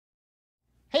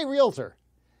Hey Realtor,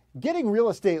 getting real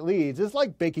estate leads is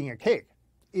like baking a cake,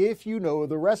 if you know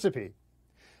the recipe.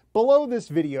 Below this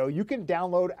video, you can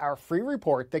download our free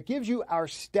report that gives you our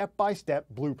step-by-step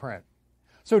blueprint.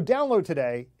 So download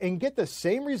today and get the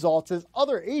same results as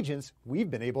other agents we've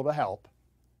been able to help.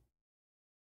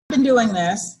 I've been doing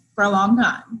this for a long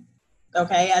time,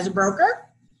 okay, as a broker,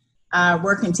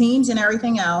 working teams and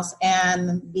everything else.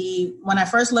 And when I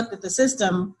first looked at the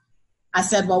system, I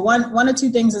said, well, one or two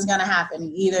things is going to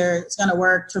happen. Either it's going to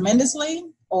work tremendously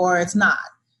or it's not,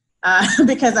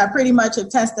 because I pretty much have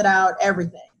tested out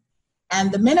everything.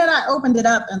 And the minute I opened it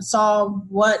up and saw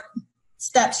what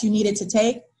steps you needed to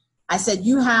take, I said,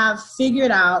 you have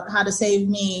figured out how to save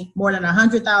me more than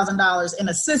 $100,000 in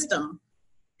a system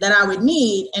that I would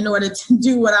need in order to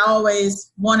do what I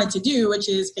always wanted to do, which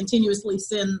is continuously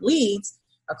send leads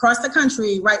across the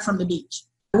country right from the beach.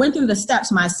 I went through the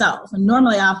steps myself, and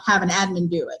normally I'll have an admin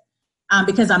do it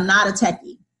because I'm not a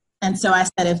techie. And so I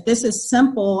said, if this is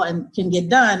simple and can get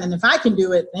done, and if I can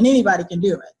do it, then anybody can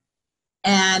do it.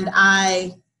 And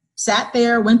I sat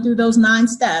there, went through those 9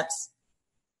 steps,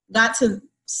 got to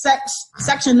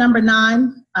section number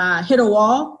 9, hit a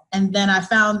wall, and then I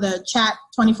found the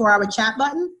 24-hour chat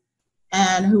button,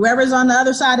 and whoever's on the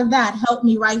other side of that helped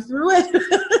me right through it.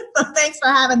 So thanks for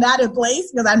having that in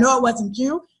place, because I know it wasn't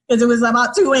you, because it was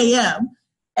about 2 a.m.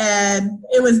 and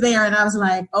it was there, and I was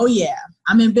like, oh yeah,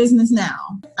 I'm in business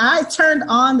now. I turned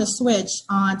on the switch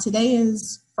on, today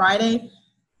is Friday,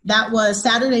 that was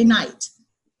Saturday night.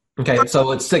 Okay,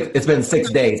 so it's been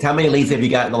 6 days. How many leads have you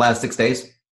got in the last 6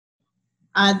 days?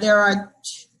 There are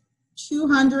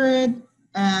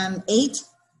 208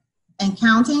 and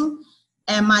counting,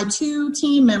 and my 2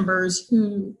 team members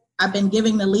who I've been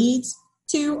giving the leads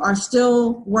to are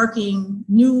still working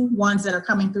new ones that are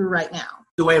coming through right now.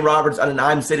 Dwayne Roberts, and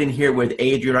I'm sitting here with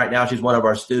Adrienne right now. She's one of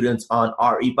our students on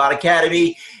our eBot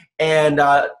Academy, and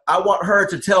I want her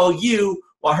to tell you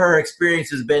what her experience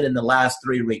has been in the last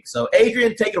 3 weeks. So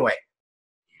Adrienne, take it away.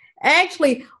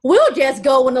 Actually, we'll just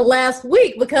go in the last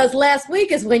week, because last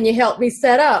week is when you helped me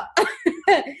set up.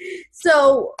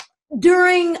 So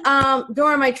during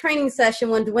my training session,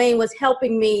 when Dwayne was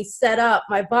helping me set up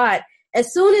my bot,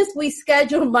 as soon as we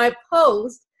scheduled my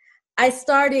post, I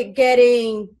started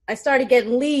getting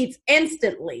leads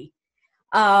instantly.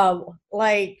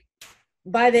 Like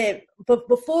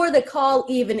before the call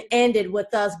even ended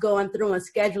with us going through and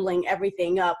scheduling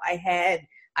everything up, I had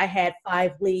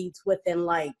 5 leads within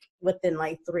 3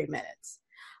 minutes.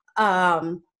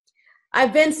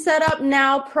 I've been set up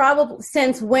now probably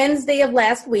since Wednesday of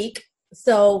last week,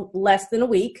 so less than a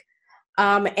week.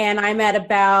 And I'm at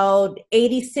about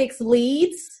 86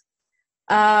 leads,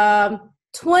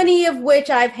 20 of which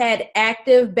I've had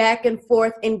active back and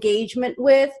forth engagement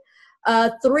with,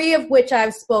 3 of which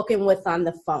I've spoken with on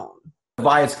the phone. What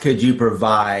advice could you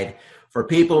provide for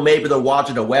people? Maybe they're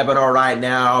watching a webinar right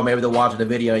now, maybe they're watching a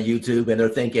video on YouTube and they're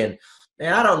thinking,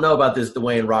 man, I don't know about this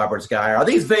Dwayne Roberts guy. Are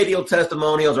these video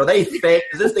testimonials? Are they fake?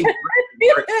 Is this thing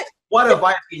What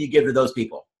advice can you give to those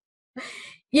people?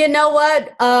 You know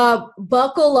what?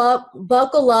 Buckle up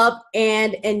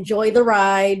and enjoy the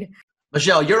ride.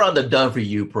 Michelle, you're on the Done For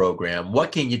You program.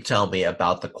 What can you tell me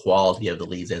about the quality of the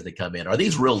leads as they come in? Are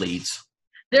these real leads?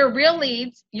 They're real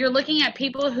leads. You're looking at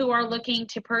people who are looking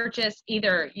to purchase.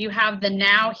 Either you have the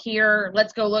now, here,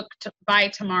 let's go look to buy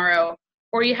tomorrow,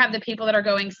 or you have the people that are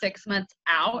going 6 months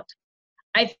out.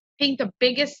 I think the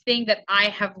biggest thing that I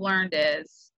have learned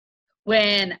is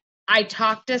when I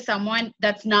talk to someone,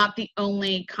 that's not the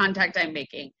only contact I'm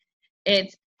making.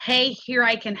 It's, hey, here,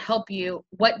 I can help you.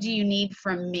 What do you need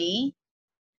from me?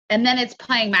 And then it's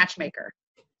playing matchmaker.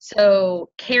 So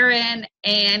Karen,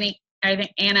 Annie, I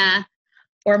think Anna,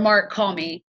 or Mark call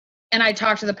me, and I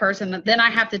talk to the person, then I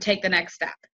have to take the next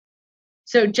step.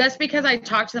 So just because I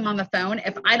talk to them on the phone,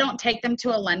 if I don't take them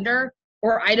to a lender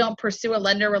or I don't pursue a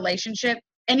lender relationship,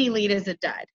 any lead is a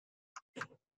dud.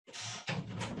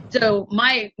 So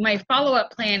my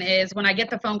follow-up plan is when I get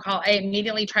the phone call, I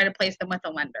immediately try to place them with a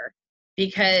lender,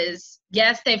 because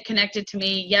yes, they've connected to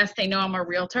me. Yes, they know I'm a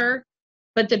realtor,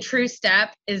 but the true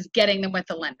step is getting them with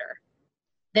a lender.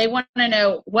 They want to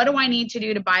know, what do I need to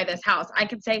do to buy this house? I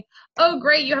can say, oh,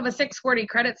 great, you have a 640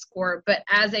 credit score. But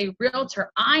as a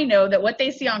realtor, I know that what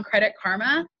they see on Credit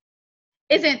Karma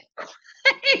isn't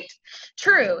quite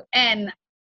true. And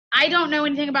I don't know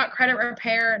anything about credit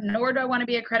repair, nor do I want to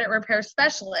be a credit repair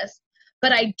specialist.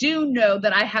 But I do know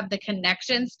that I have the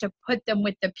connections to put them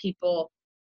with the people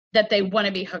that they want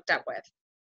to be hooked up with.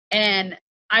 And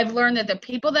I've learned that the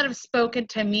people that have spoken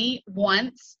to me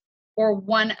once, or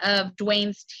one of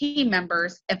Dwayne's team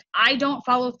members, if I don't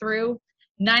follow through,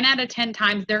 9 out of 10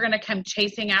 times they're going to come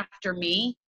chasing after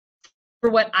me for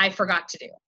what I forgot to do.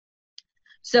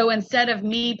 So instead of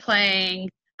me playing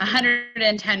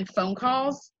 110 phone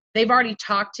calls, they've already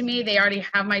talked to me. They already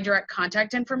have my direct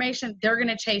contact information. They're going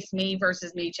to chase me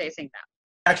versus me chasing them.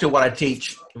 Actually, what I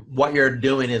teach, what you're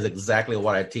doing is exactly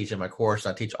what I teach in my course.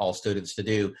 I teach all students to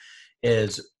do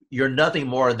is you're nothing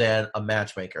more than a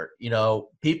matchmaker. You know,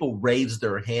 people raised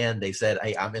their hand. They said,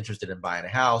 hey, I'm interested in buying a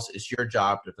house. It's your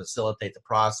job to facilitate the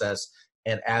process.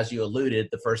 And as you alluded,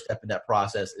 the first step in that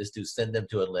process is to send them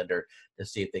to a lender to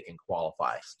see if they can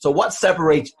qualify. So what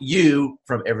separates you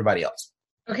from everybody else?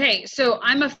 Okay, so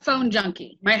I'm a phone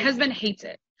junkie. My husband hates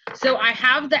it. So I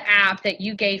have the app that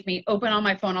you gave me open on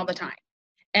my phone all the time.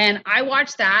 And I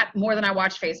watch that more than I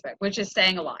watch Facebook, which is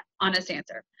saying a lot, honest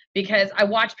answer, because I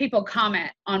watch people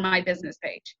comment on my business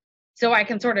page so I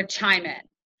can sort of chime in.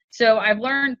 So I've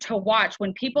learned to watch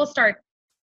when people start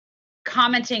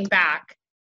commenting back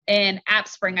in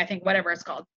AppSpring, I think, whatever it's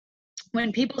called.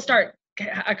 When people start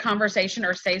a conversation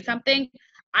or say something,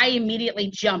 I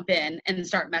immediately jump in and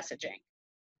start messaging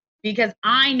because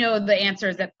I know the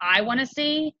answers that I want to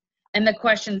see and the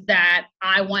questions that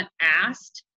I want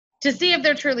asked to see if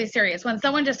they're truly serious. When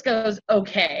someone just goes,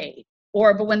 okay,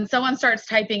 but when someone starts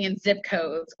typing in zip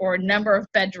codes or number of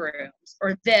bedrooms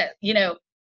or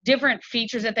different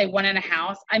features that they want in a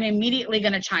house, I'm immediately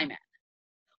going to chime in.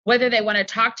 Whether they want to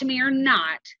talk to me or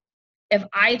not, if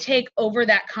I take over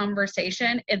that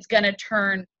conversation, it's going to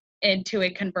turn into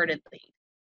a converted lead.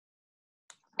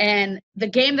 And the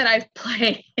game that I've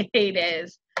played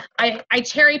is I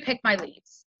cherry pick my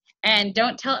leads. And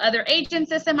don't tell other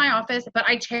agents this in my office, but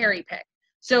I cherry pick.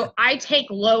 So I take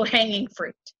low hanging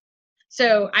fruit.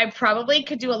 So I probably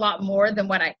could do a lot more than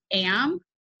what I am.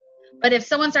 But if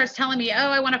someone starts telling me, oh,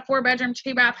 I want a 4-bedroom,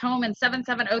 2-bath home in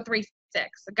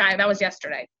 77036, the guy, that was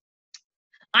yesterday.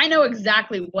 I know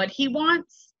exactly what he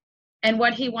wants. And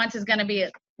what he wants is going to be,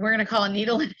 we're going to call a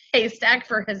needle in a haystack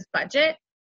for his budget.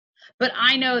 But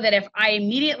I know that if I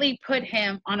immediately put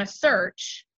him on a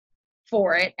search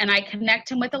for it and I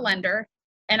connect him with a lender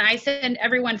and I send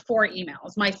everyone 4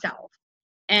 emails myself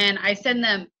and I send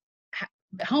them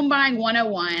Home Buying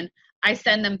 101, I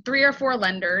send them 3 or 4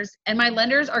 lenders and my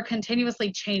lenders are continuously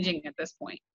changing at this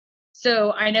point.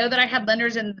 So I know that I had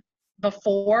lenders in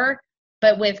before,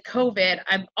 but with COVID,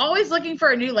 I'm always looking for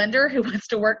a new lender who wants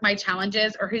to work my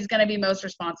challenges or who's going to be most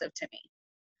responsive to me.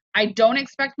 I don't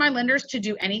expect my lenders to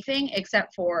do anything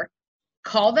except for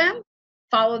call them,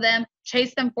 follow them,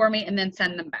 chase them for me, and then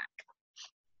send them back.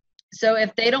 So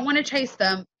if they don't want to chase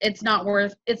them, it's not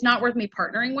worth me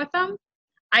partnering with them.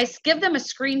 I give them a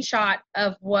screenshot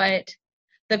of what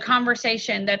the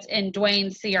conversation that's in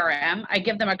Dwayne's CRM. I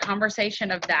give them a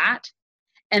conversation of that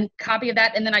and copy of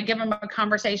that, and then I give them a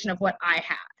conversation of what I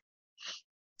had.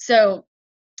 So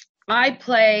I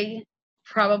play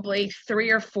probably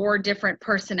 3 or 4 different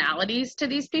personalities to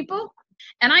these people.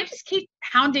 And I just keep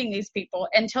hounding these people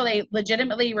until they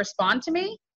legitimately respond to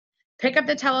me, pick up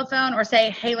the telephone or say,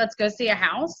 hey, let's go see a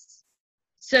house.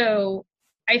 So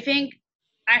I think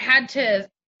I had to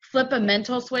flip a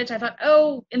mental switch. I thought,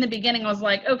 in the beginning, I was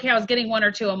like, okay, I was getting 1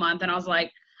 or 2 a month. And I was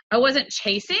like, I wasn't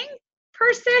chasing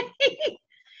per se.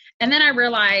 And then I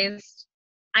realized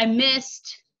I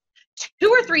missed 2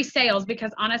 or 3 sales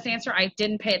because honest answer, I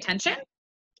didn't pay attention.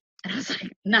 And I was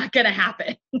like, not going to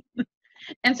happen.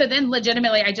 And so then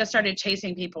legitimately, I just started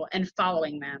chasing people and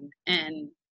following them. And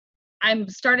I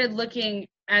started looking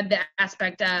at the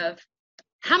aspect of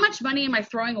how much money am I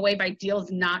throwing away by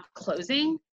deals not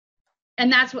closing?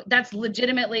 And that's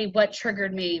legitimately what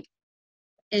triggered me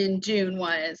in June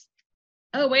was,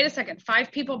 oh, wait a second.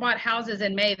 5 people bought houses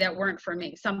in May that weren't for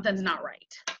me. Something's not right.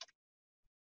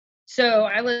 So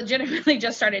I legitimately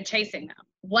just started chasing them.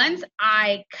 Once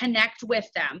I connect with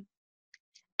them,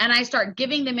 and I start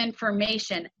giving them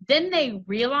information, then they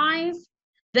realize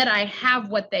that I have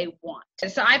what they want.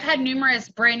 So I've had numerous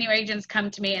brand new agents come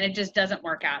to me and it just doesn't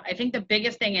work out. I think the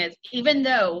biggest thing is, even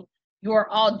though your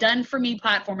all done for me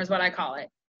platform is what I call it,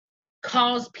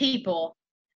 calls people,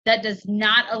 that does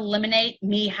not eliminate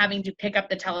me having to pick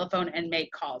up the telephone and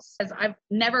make calls. Because I've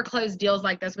never closed deals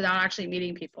like this without actually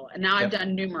meeting people. And now I've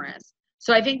done numerous.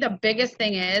 So I think the biggest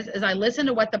thing is I listen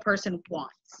to what the person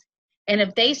wants. And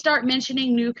if they start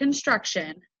mentioning new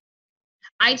construction,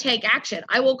 I take action.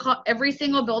 I will call every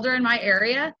single builder in my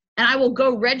area and I will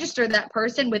go register that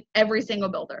person with every single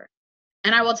builder.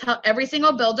 And I will tell every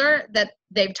single builder that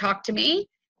they've talked to me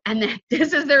and that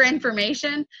this is their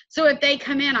information. So if they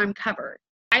come in, I'm covered.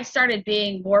 I've started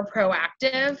being more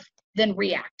proactive than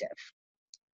reactive.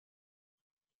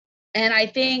 And I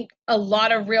think a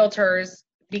lot of realtors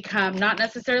become not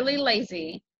necessarily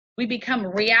lazy. we become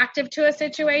reactive to a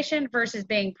situation versus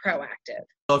being proactive.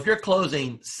 So if you're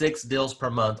closing 6 deals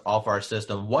per month off our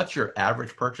system, what's your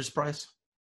average purchase price?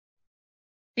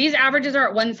 These averages are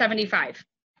at $175.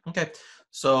 Okay.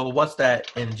 So what's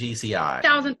that in GCI?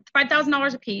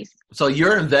 $5,000 a piece. So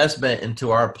your investment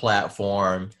into our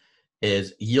platform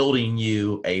is yielding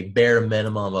you a bare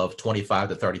minimum of $25,000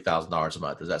 to $30,000 a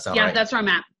month. Does that sound right? Yeah, that's where I'm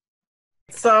at.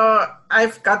 So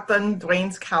I've gotten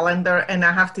Dwayne's calendar, and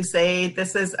I have to say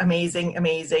this is amazing,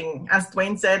 amazing. As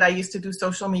Dwayne said, I used to do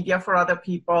social media for other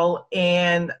people,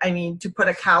 and I mean, to put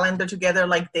a calendar together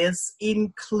like this,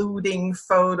 including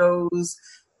photos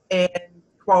and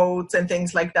quotes and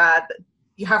things like that,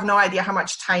 you have no idea how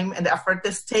much time and effort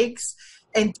this takes.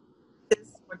 And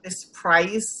for this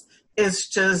price is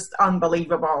just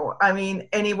unbelievable. I mean,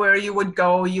 anywhere you would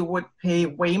go, you would pay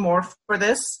way more for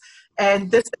this.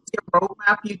 And this is your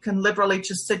roadmap. You can literally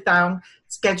just sit down,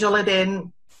 schedule it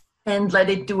in, and let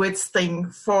it do its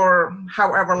thing for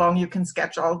however long you can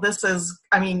schedule. This is,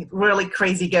 I mean, really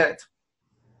crazy good.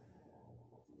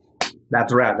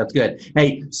 That's right. That's good.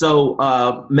 Hey,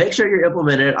 so make sure you're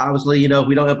implementing it. Obviously, you know, if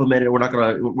we don't implement it, we're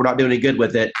not doing any good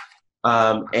with it.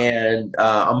 And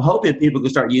I'm hoping people can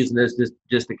start using this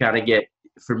just to kind of get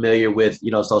familiar with, you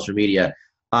know, social media.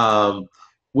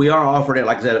 We are offering it,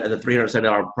 like I said, at a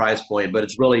 $370 price point, but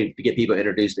it's really to get people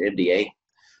introduced to MDA.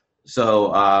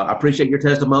 So I appreciate your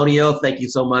testimonial. Thank you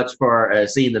so much for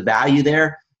seeing the value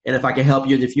there. And if I can help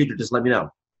you in the future, just let me know.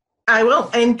 I will.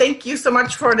 And thank you so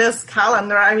much for this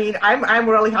calendar. I mean, I'm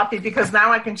really happy because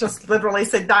now I can just literally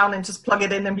sit down and just plug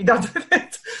it in and be done with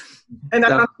it. And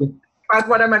I'm not about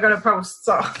what am I going to post.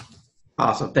 So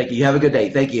awesome. Thank you. You have a good day.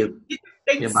 Thank you.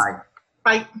 Thanks. Yeah, bye.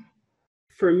 Bye.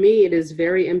 For me, it is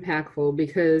very impactful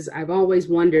because I've always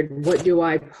wondered, what do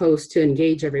I post to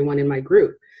engage everyone in my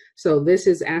group? So this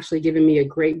is actually giving me a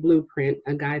great blueprint,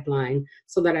 a guideline,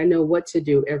 so that I know what to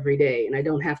do every day and I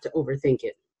don't have to overthink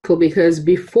it. Because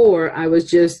before I was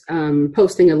just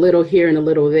posting a little here and a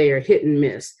little there, hit and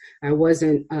miss. I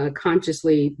wasn't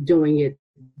consciously doing it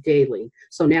daily.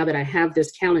 So now that I have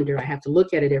this calendar, I have to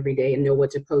look at it every day and know what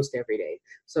to post every day.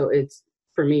 So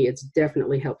for me, it's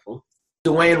definitely helpful.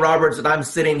 Dwayne Roberts, and I'm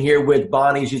sitting here with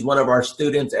Bonnie. She's one of our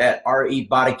students at RE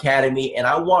Bot Academy, and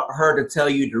I want her to tell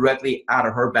you directly out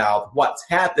of her mouth what's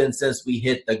happened since we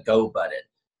hit the go button.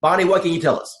 Bonnie, what can you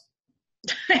tell us?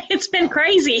 It's been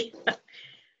crazy.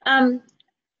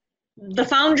 The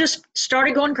phone just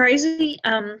started going crazy.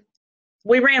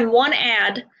 We ran one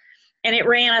ad, and it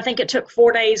ran, I think it took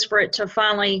 4 days for it to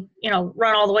finally,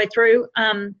 run all the way through.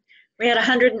 We had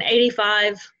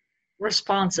 185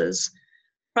 responses.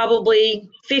 Probably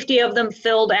 50 of them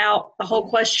filled out the whole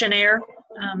questionnaire.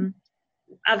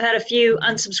 I've had a few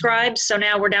unsubscribed, so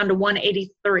now we're down to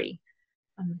 183.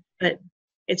 But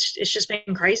it's just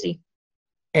been crazy.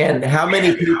 And how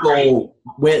many people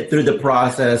went through the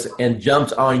process and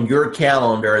jumped on your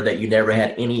calendar that you never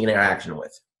had any interaction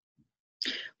with?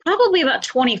 Probably about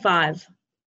 25.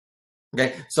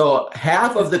 Okay, so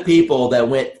half of the people that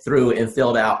went through and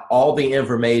filled out all the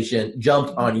information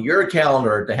jumped on your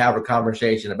calendar to have a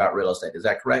conversation about real estate. Is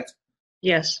that correct?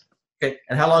 Yes. Okay,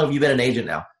 and how long have you been an agent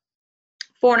now?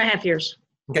 4.5 years.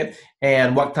 Okay,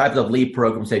 and what types of lead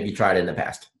programs have you tried in the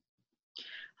past?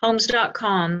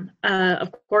 Homes.com,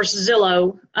 of course,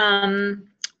 Zillow,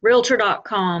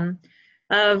 Realtor.com.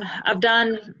 I've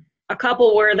done a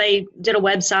couple where they did a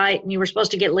website and you were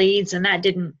supposed to get leads, and that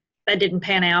didn't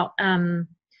pan out.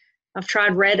 I've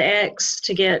tried RedX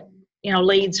to get,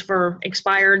 leads for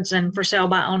expireds and for sale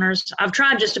by owners. I've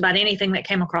tried just about anything that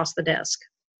came across the desk.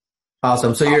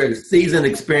 Awesome. So you're a seasoned,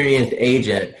 experienced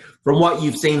agent. From what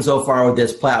you've seen so far with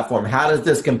this platform, how does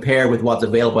this compare with what's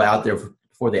available out there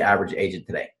for the average agent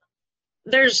today?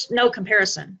 There's no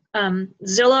comparison.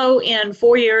 Zillow, in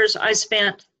 4 years, I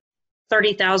spent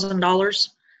 $30,000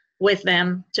 with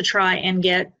them to try and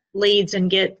get leads and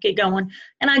get going.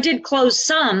 And I did close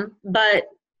some, but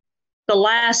the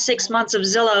last 6 months of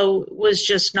Zillow was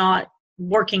just not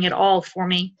working at all for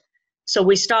me. So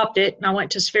we stopped it and I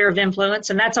went to Sphere of Influence,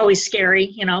 and that's always scary,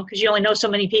 because you only know so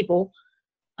many people.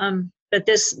 But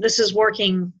this is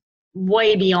working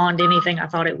way beyond anything I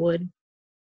thought it would.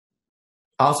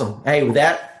 Awesome. Hey, with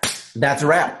that's a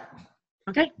wrap.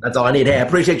 Okay. That's all I need. Hey, I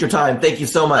appreciate your time. Thank you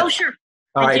so much. Oh, sure.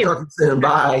 All right. Talk to you soon.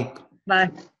 Bye.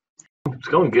 Bye. It's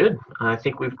going good. I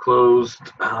think we've closed,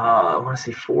 I want to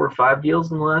say 4 or 5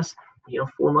 deals in the last,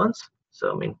 4 months.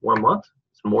 So, 1 month,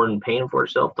 it's more than paying for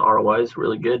itself. The ROI is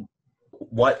really good.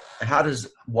 How does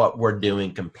what we're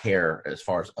doing compare as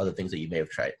far as other things that you may have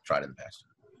tried in the past?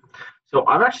 So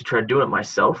I've actually tried doing it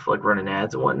myself, like running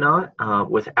ads and whatnot,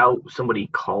 without somebody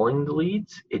calling the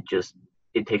leads.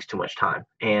 it takes too much time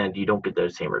and you don't get the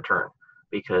same return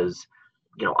because,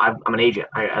 I'm an agent.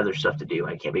 I have other stuff to do.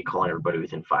 I can't be calling everybody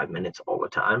within 5 minutes all the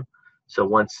time. So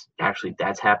once actually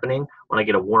that's happening, when I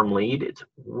get a warm lead, it's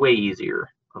way easier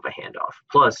of a handoff.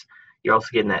 Plus, you're also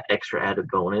getting that extra added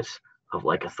bonus of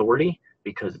like authority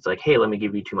because it's like, hey, let me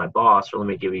give you to my boss or let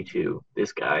me give you to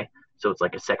this guy. So it's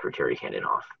like a secretary handing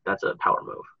off. That's a power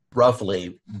move.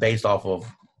 Roughly, based off of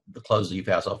the closes you've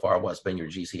had so far, what's been your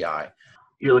GCI?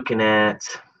 You're looking at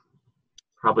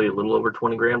probably a little over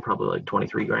 20 grand, probably like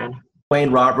 23 grand.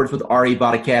 Dwayne Roberts with RE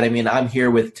Bot Academy, and I'm here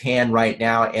with Tan right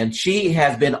now, and she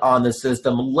has been on the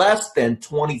system less than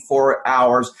 24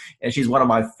 hours, and she's one of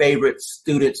my favorite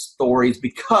student stories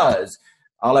because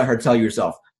I'll let her tell you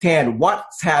herself. Tan,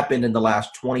 what's happened in the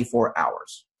last 24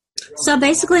 hours? So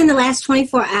basically in the last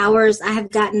 24 hours, I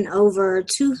have gotten over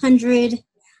 200,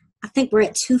 I think we're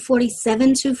at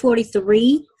 247,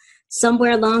 243,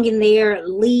 somewhere along in there,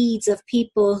 leads of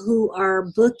people who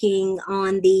are booking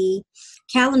on the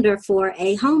calendar for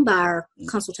a home buyer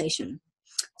consultation.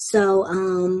 So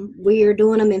we're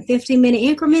doing them in 15-minute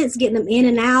increments, getting them in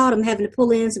and out. I'm having to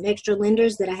pull in some extra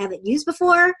lenders that I haven't used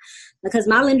before because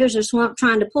my lenders are swamped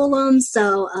trying to pull them.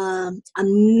 So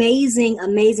amazing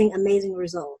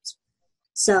results.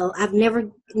 So I've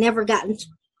never gotten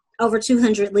over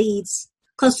 200 leads,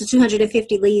 close to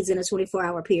 250 leads in a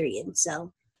 24-hour period.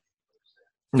 So.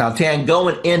 Now, Tan,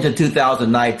 going into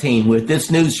 2019 with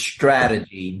this new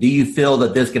strategy, do you feel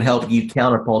that this can help you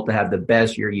Counterpult to have the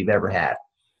best year you've ever had?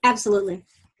 Absolutely.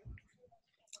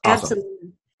 Awesome.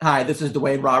 Absolutely. Hi, this is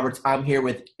Dwayne Roberts. I'm here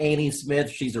with Annie Smith.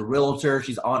 She's a realtor.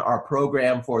 She's on our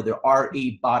program for the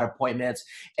RE Bot appointments.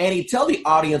 Annie, tell the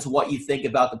audience what you think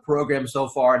about the program so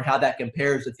far and how that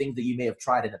compares to things that you may have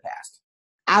tried in the past.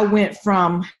 I went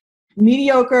from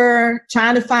mediocre,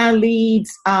 trying to find leads,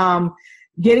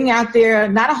 getting out there,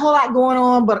 not a whole lot going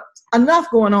on, but enough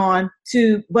going on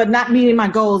but not meeting my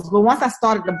goals. But once I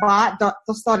started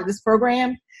started this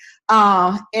program,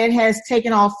 it has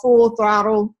taken off full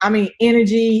throttle. I mean,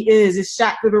 energy is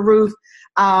shot through the roof.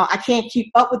 I can't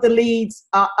keep up with the leads.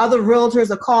 Other realtors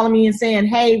are calling me and saying,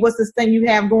 hey, what's this thing you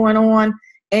have going on?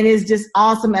 And it's just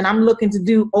awesome. And I'm looking to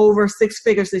do over 6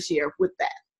 figures this year with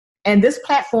that. And this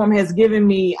platform has given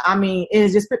me, it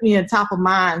has just put me on top of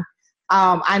mind.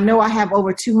 I know I have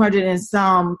over 200 and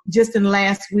some, just in the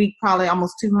last week, probably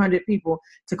almost 200 people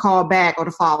to call back or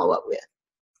to follow up with.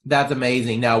 That's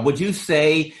amazing. Now, would you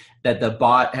say that the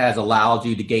bot has allowed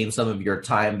you to gain some of your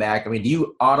time back? I mean, do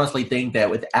you honestly think that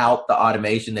without the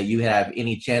automation that you have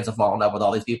any chance of following up with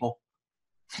all these people?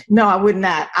 No, I would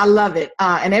not. I love it.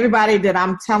 And everybody that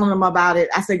I'm telling them about it,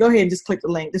 I say, go ahead and just click the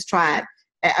link. Just try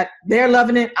it. They're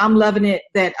loving it. I'm loving it.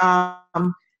 That I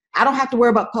don't have to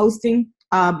worry about posting.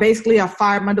 Basically, I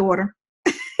fired my daughter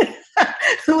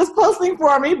who was posting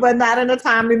for me, but not in a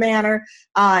timely manner.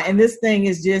 And this thing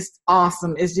is just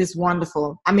awesome. It's just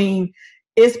wonderful. I mean,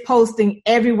 it's posting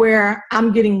everywhere.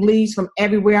 I'm getting leads from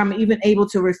everywhere. I'm even able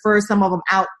to refer some of them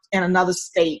out in another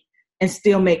state and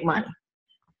still make money.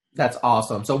 That's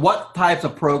awesome. So what types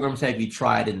of programs have you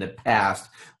tried in the past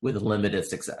with limited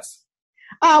success?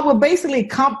 Well, basically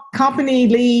company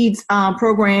leads,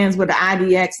 programs with the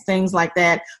IDX, things like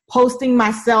that. Posting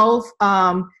myself,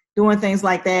 doing things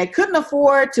like that. Couldn't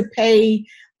afford to pay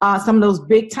some of those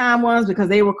big time ones because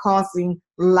they were costing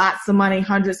lots of money,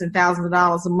 hundreds and thousands of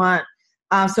dollars a month.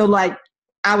 So like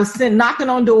I was knocking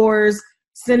on doors,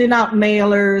 sending out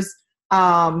mailers,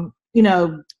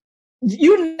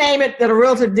 you name it that a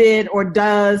realtor did or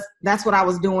does. That's what I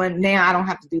was doing. Now I don't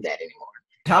have to do that anymore.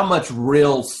 How much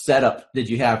real setup did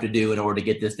you have to do in order to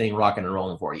get this thing rocking and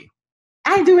rolling for you?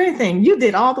 I didn't do anything. You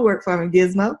did all the work for me,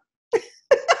 Gizmo.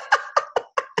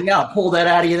 Yeah, I'll pull that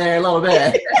out of you there a little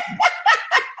bit.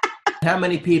 How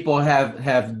many people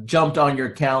have jumped on your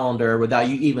calendar without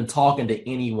you even talking to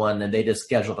anyone and they just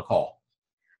scheduled a call?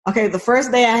 Okay, the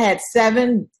first day I had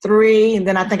 7, 3, and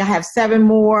then I think I have 7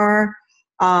 more.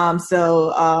 14,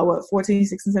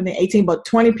 16, 17, 18, but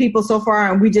 20 people so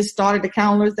far, and we just started the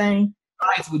calendar thing.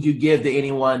 What advice would you give to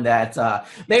anyone that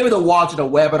maybe they're watching a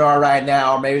webinar right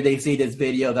now, or maybe they see this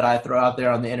video that I throw out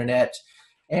there on the internet,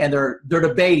 and they're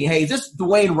debating, hey, is this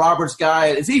Dwayne Roberts guy,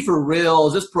 is he for real?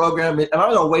 Is this program, am I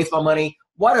going to waste my money?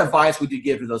 What advice would you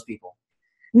give to those people?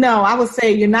 No, I would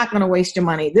say you're not going to waste your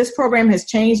money. This program has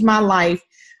changed my life.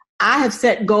 I have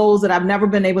set goals that I've never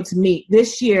been able to meet.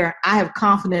 This year, I have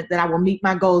confidence that I will meet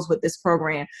my goals with this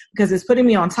program because it's putting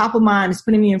me on top of mind. It's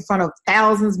putting me in front of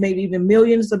thousands, maybe even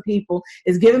millions of people.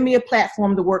 It's giving me a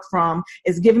platform to work from.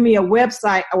 It's giving me a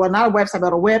website, well, not a website,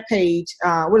 but a web page.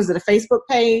 What is it, a Facebook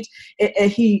page?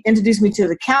 He introduced me to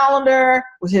the calendar,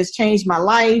 which has changed my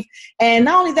life. And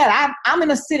not only that, I'm in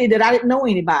a city that I didn't know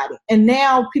anybody. And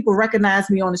now people recognize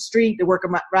me on the street. They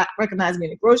recognize me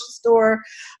in the grocery store.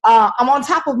 I'm on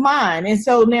top of mind. And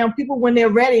so now people, when they're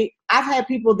ready, I've had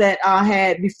people that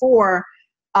had before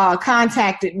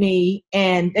contacted me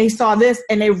and they saw this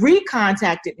and they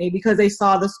recontacted me because they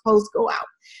saw this post go out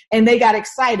and they got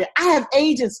excited. I have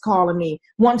agents calling me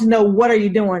wanting to know, what are you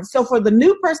doing? So for the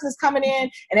new person that's coming in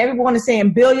and everyone is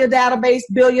saying, build your database,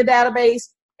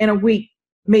 in a week,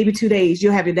 maybe 2 days,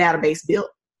 you'll have your database built.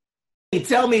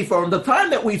 Tell me, from the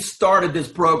time that we've started this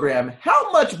program,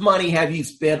 how much money have you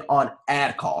spent on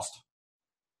ad cost?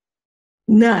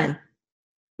 None.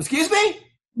 Excuse me?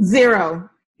 Zero.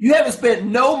 You haven't spent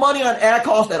no money on ad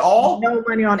cost at all? No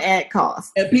money on ad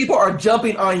cost. And people are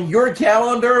jumping on your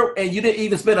calendar and you didn't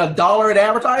even spend $1 in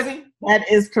advertising?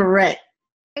 That is correct.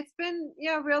 It's been,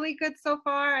 really good so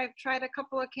far. I've tried a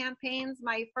couple of campaigns.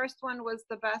 My first one was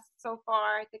the best so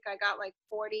far. I think I got like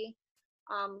 40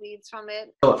 leads from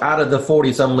it. So out of the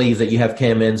 40-some leads that you have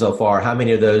come in so far, how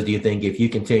many of those do you think, if you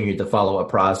continued the follow-up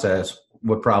process,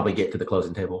 would probably get to the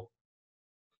closing table?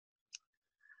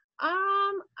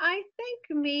 I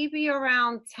think maybe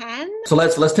around 10. So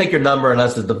let's take your number and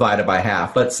let's just divide it by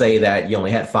half. Let's say that you only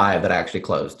had 5 that actually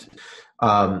closed.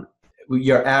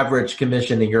 Your average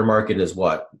commission in your market is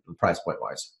what, price point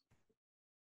wise?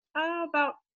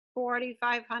 About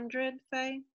 4,500,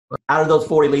 say. Out of those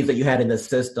 40 leads that you had in the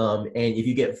system, and if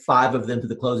you get 5 of them to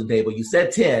the closing table, you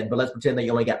said 10, but let's pretend that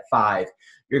you only got 5.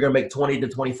 You're going to make $20,000 to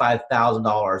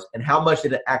 $25,000. And how much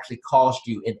did it actually cost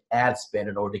you in ad spend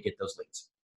in order to get those leads?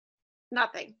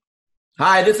 Nothing.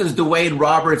 Hi, this is Dwayne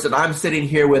Roberts, and I'm sitting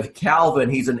here with Calvin.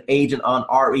 He's an agent on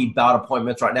RE Bout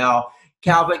Appointments right now.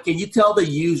 Calvin, can you tell the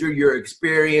user your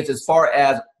experience as far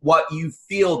as what you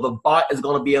feel the bot is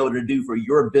going to be able to do for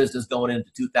your business going into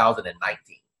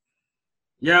 2019?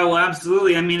 Yeah, well,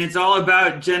 absolutely. I mean, it's all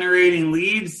about generating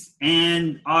leads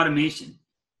and automation.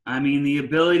 I mean, the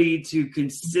ability to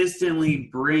consistently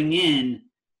bring in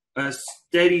a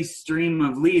steady stream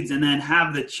of leads and then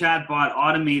have the chatbot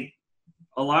automate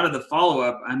a lot of the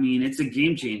follow-up. I mean, it's a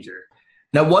game changer.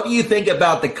 Now, what do you think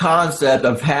about the concept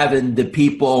of having the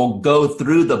people go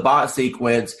through the bot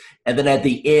sequence and then at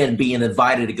the end being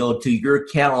invited to go to your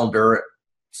calendar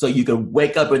so you can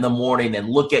wake up in the morning and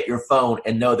look at your phone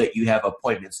and know that you have an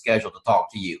appointment scheduled to talk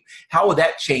to you? How would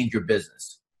that change your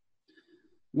business?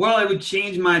 Well, it would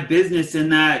change my business in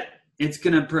that it's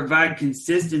going to provide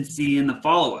consistency in the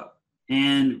follow-up.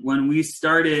 And when we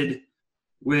started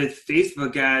with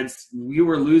Facebook ads, we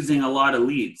were losing a lot of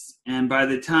leads. And by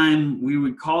the time we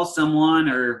would call someone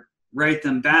or write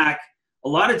them back, a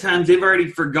lot of times they've already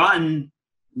forgotten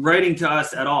writing to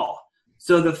us at all.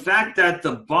 So the fact that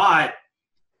the bot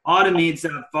automates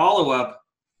that follow-up,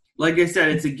 like I said,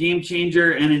 it's a game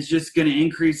changer and it's just going to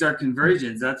increase our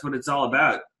conversions. That's what it's all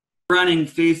about. Running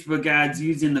Facebook ads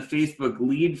using the Facebook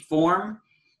lead form.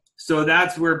 So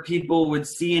that's where people would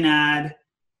see an ad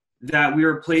that we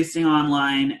were placing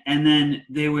online, and then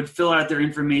they would fill out their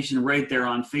information right there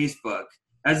on Facebook,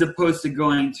 as opposed to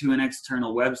going to an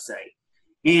external website.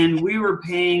 And we were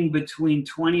paying between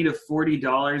 $20 to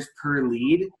 $40 per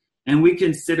lead, and we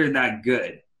consider that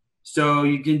good. So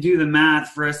you can do the math.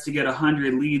 For us to get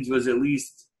 100 leads was at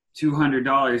least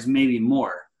 $200, maybe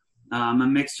more, a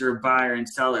mixture of buyer and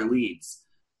seller leads.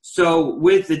 So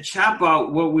with the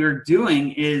chatbot, what we're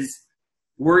doing is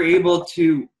we're able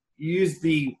to use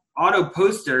the auto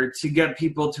poster to get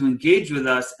people to engage with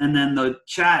us, and then the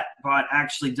chat bot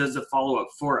actually does the follow-up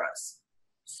for us.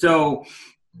 So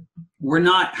we're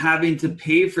not having to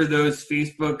pay for those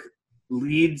Facebook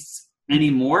leads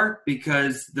anymore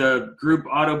because the group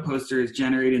auto poster is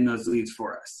generating those leads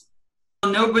for us.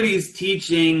 Nobody's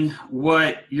teaching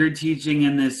what you're teaching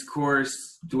in this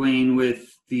course, Dwayne,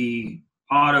 with the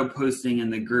auto posting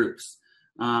in the groups.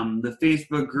 The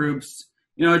Facebook groups,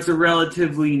 it's a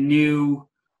relatively new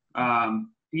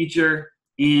feature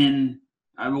in,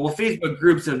 Facebook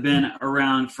groups have been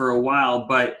around for a while,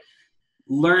 but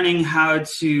learning how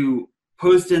to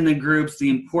post in the groups, the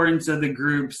importance of the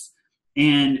groups,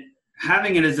 and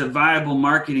having it as a viable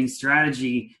marketing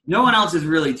strategy, no one else is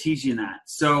really teaching that.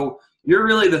 So you're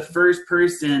really the first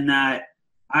person that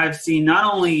I've seen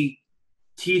not only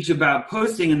teach about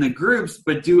posting in the groups,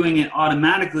 but doing it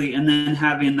automatically and then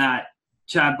having that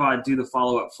chatbot do the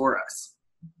follow-up for us.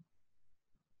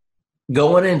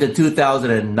 Going into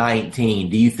 2019,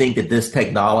 do you think that this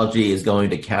technology is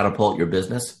going to catapult your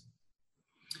business?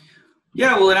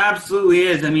 Yeah, well, it absolutely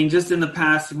is. I mean, just in the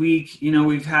past week,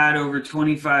 we've had over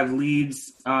 25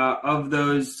 leads. Of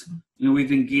those,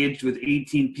 we've engaged with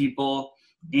 18 people,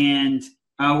 and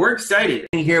we're excited.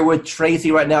 Here with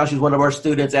Tracy right now. She's one of our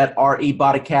students at RE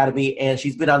Bot Academy, and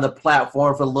she's been on the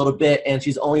platform for a little bit, and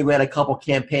she's only ran a couple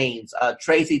campaigns.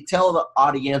 Tracy, tell the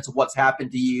audience what's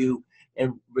happened to you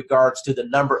in regards to the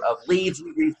number of leads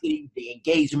you received, the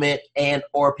engagement, and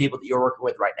or people that you're working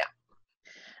with right now.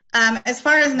 As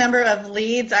far as number of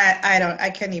leads, I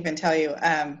couldn't even tell you.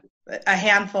 A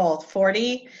handful,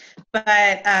 40,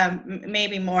 but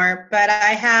maybe more. But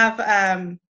I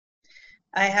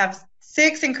have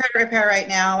 6 in credit repair right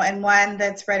now, and 1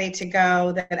 that's ready to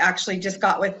go that actually just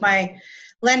got with my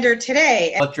lender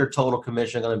today. What's your total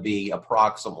commission going to be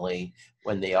approximately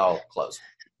when they all close?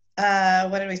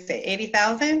 What did we say?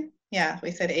 80,000? Yeah, we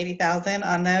said 80,000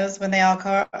 on those when they all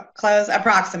close,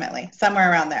 approximately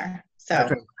somewhere around there. So,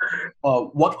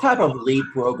 what type of lead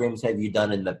programs have you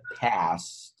done in the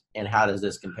past, and how does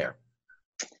this compare?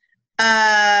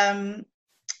 Well,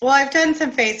 I've done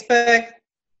some Facebook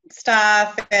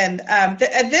stuff, and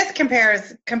this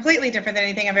compares completely different than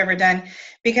anything I've ever done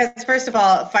because, first of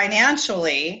all,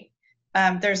 financially,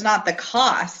 there's not the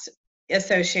cost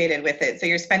associated with it. So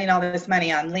you're spending all this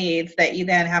money on leads that you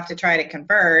then have to try to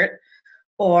convert,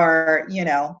 or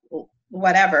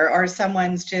whatever, or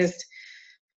someone's just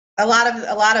a lot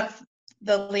of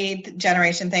the lead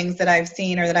generation things that I've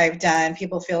seen or that I've done,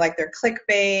 people feel like they're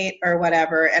clickbait or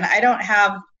whatever, and I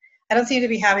don't seem to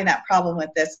be having that problem with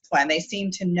this one. They seem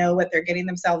to know what they're getting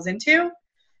themselves into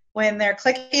when they're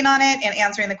clicking on it and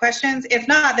answering the questions. If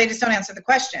not, they just don't answer the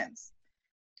questions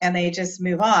and they just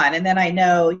move on. And then I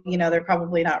know, they're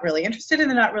probably not really interested and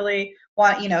they're not really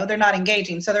they're not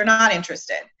engaging, so they're not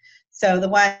interested. So the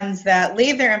ones that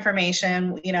leave their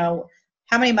information,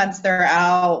 how many months they're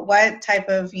out, what type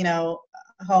of,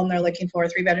 home they're looking for,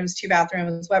 3 bedrooms, 2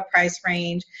 bathrooms, what price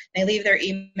range, they leave their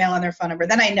email and their phone number,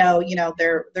 then I know,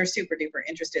 they're super duper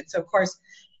interested. So of course,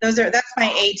 that's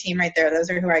my A team right there. Those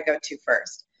are who I go to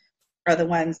first, are the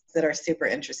ones that are super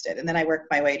interested. And then I work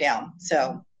my way down.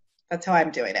 So that's how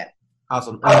I'm doing it.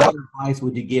 Awesome. What advice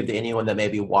would you give to anyone that may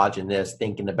be watching this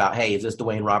thinking about, hey, is this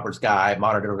Dwayne Roberts guy,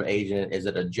 modern digital agent? Is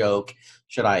it a joke?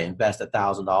 Should I invest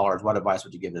 $1,000? What advice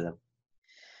would you give to them?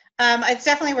 It's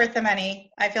definitely worth the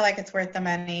money. I feel like it's worth the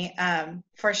money,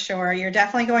 for sure. You're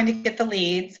definitely going to get the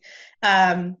leads.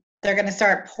 They're going to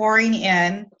start pouring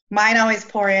in. Mine always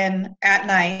pour in at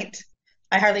night.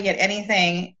 I hardly get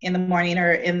anything in the morning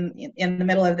or in the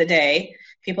middle of the day.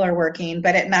 People are working,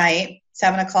 but at night,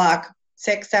 7 o'clock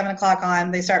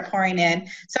on, they start pouring in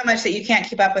so much that you can't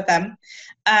keep up with them.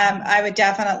 I would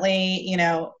definitely,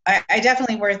 I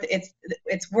definitely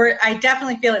I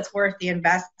definitely feel it's worth the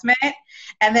investment.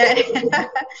 And then,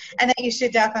 and then you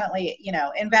should definitely,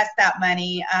 invest that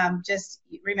money. Just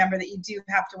remember that you do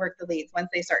have to work the leads once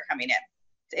they start coming in.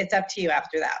 It's up to you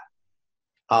after that.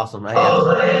 Awesome.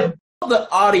 Tell the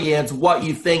audience what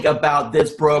you think about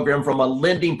this program from a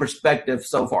lending perspective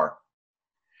so far.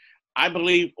 I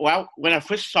believe, when I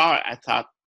first saw it, I thought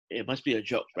it must be a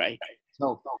joke, right?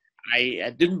 So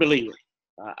I didn't believe it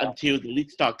until the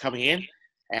leads start coming in,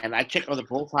 and I checked on the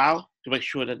profile to make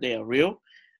sure that they are real.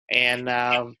 And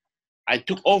I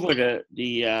took over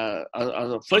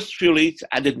the first few leads.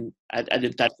 I didn't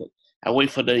touch it. I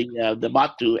wait for the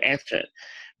bot to answer it.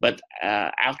 But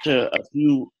after a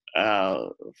few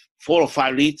 4 or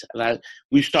 5 leads,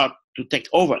 we start to take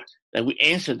over. Then we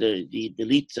answer the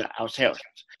leads ourselves.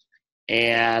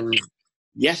 And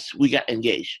yes, we got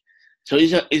engaged. So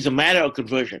it's a matter of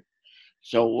conversion.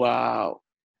 So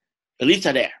the leads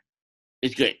are there.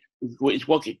 It's good. It's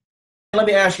working. Let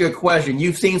me ask you a question.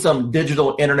 You've seen some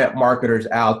digital internet marketers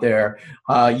out there.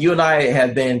 You and I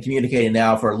have been communicating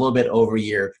now for a little bit over a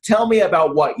year. Tell me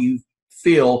about what you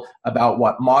feel about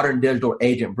what modern digital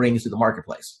agent brings to the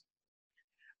marketplace.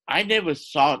 I never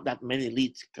saw that many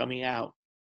leads coming out,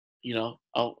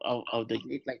 of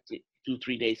the like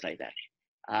 2-3 days like that.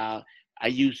 I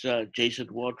use Jason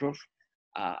Wardrobe,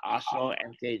 also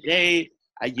MKJ.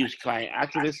 I use client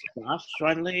activists,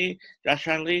 Josh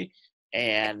Runley,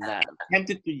 and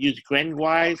tempted to use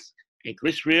Grandwise and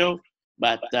Chris Real,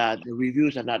 but the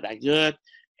reviews are not that good,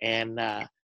 and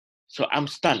so I'm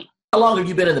stunned. How long have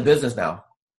you been in the business now?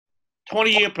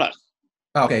 20 years plus.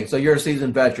 Okay, so you're a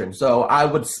seasoned veteran. So I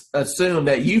would assume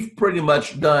that you've pretty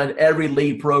much done every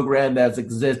lead program that's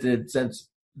existed since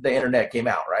the internet came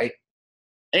out, right?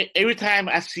 Every time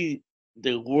I see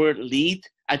the word lead,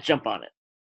 I jump on it,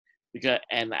 because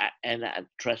and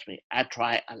trust me, I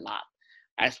try a lot.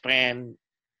 I spend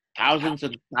thousands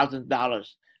and thousands of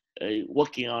dollars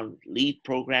working on lead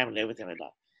program and everything like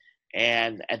that.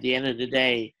 And at the end of the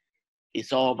day,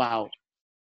 it's all about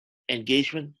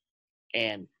engagement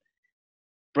and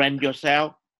brand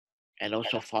yourself and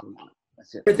also follow up.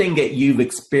 That's it. Everything that you've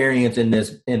experienced in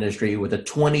this industry with a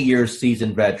 20-year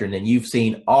seasoned veteran, and you've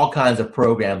seen all kinds of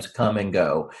programs come and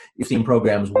go. You've seen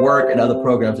programs work and other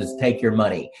programs that take your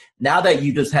money. Now that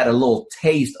you just had a little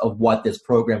taste of what this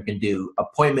program can do,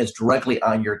 appointments directly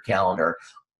on your calendar,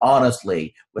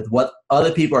 honestly, with what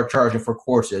other people are charging for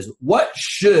courses, what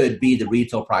should be the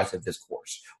retail price of this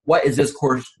course? What is this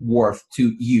course worth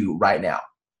to you right now?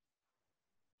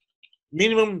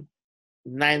 Minimum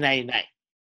 $9.99.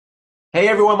 Hey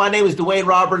everyone, my name is Dwayne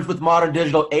Roberts with Modern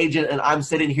Digital Agent, and I'm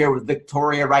sitting here with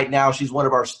Victoria right now. She's one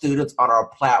of our students on our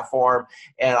platform,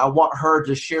 and I want her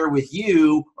to share with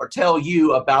you or tell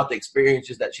you about the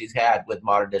experiences that she's had with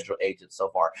Modern Digital Agent so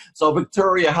far. So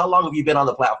Victoria, how long have you been on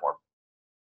the platform?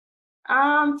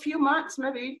 Few months,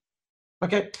 maybe.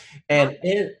 Okay. And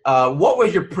what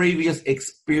was your previous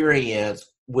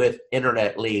experience with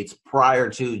internet leads prior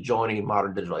to joining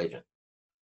Modern Digital Agent?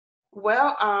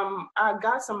 Well, I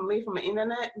got some lead from the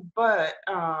internet, but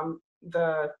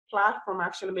the platform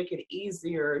actually make it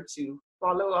easier to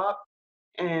follow up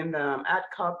and add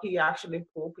copy, actually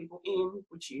pull people in,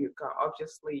 which you can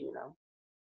obviously,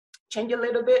 change a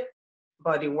little bit,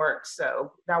 but it works.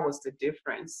 So that was the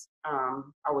difference. I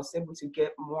was able to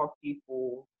get more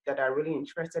people that are really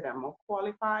interested and more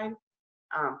qualified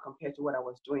compared to what I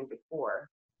was doing before.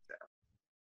 So.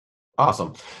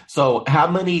 Awesome. So how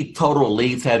many total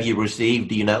leads have you received?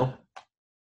 Do you know?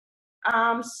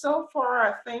 So far,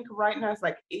 I think right now it's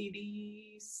like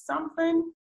 80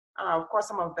 something. Of course,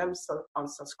 some of them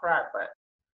unsubscribe, but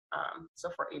so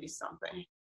far 80 something.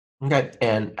 Okay.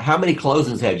 And how many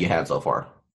closings have you had so far?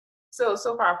 So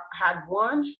far I've had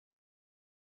one.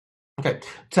 Okay.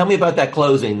 Tell me about that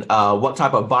closing. What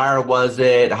type of buyer was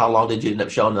it? How long did you end up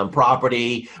showing them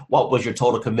property? What was your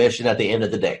total commission at the end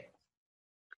of the day?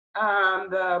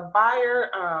 The buyer,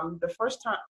 the first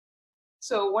time,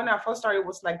 so when I first started, it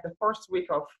was like the first week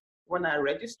of when I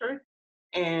registered.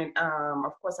 And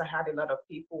of course, I had a lot of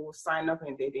people sign up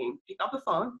and they didn't pick up the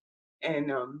phone.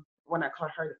 And when I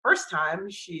called her the first time,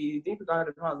 she didn't pick up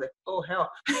the phone. I was like, oh,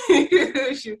 hell.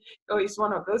 It's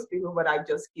one of those people, but I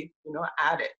just keep,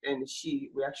 at it. And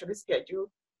we actually scheduled.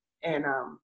 And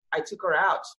I took her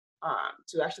out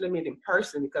to actually meet in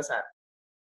person because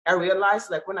I realized,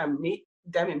 like, when I meet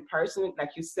them in person,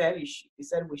 like you said, you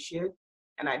said we should,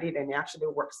 and I did, and it actually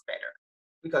works better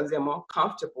because they're more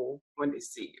comfortable when they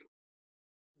see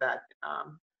you.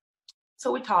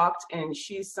 So we talked, and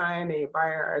she signed a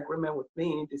buyer agreement with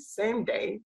me the same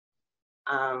day,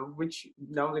 which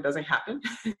normally doesn't happen.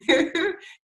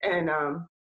 And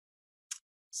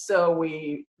so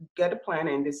we get a plan,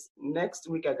 and this next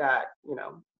week I got,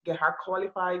 get her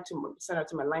qualified to send her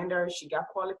to my lender. She got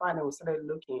qualified, and we started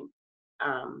looking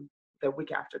the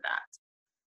week after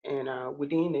that. And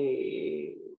within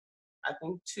I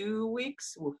think 2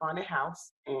 weeks, we found a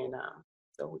house, and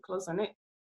so we closed on it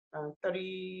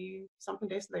 30 something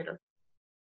days later.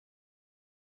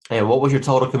 And what was your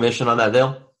total commission on that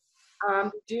deal?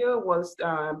 The deal was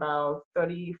about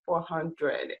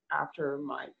 $3,400 after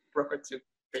my broker took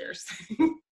theirs.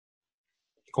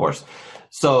 Of course.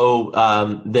 So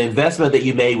the investment that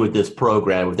you made with this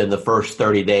program within the first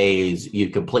 30 days, you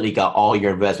completely got all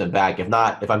your investment back. If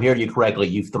not, if I'm hearing you correctly,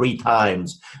 you've 3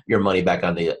 times your money back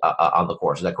on the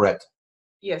course. Is that correct?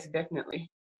 Yes, definitely.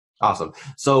 Awesome.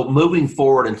 So moving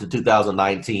forward into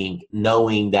 2019,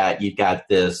 knowing that you've got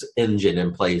this engine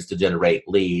in place to generate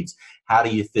leads, how do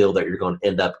you feel that you're going to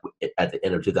end up at the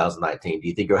end of 2019? Do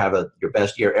you think you'll have your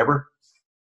best year ever?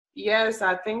 Yes,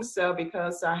 I think so,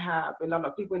 because I have a lot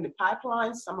of people in the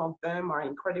pipeline. Some of them are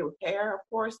in credit repair, of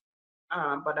course,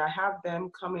 but I have them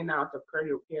coming out of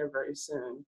credit repair very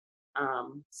soon.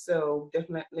 So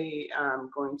definitely I'm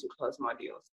going to close more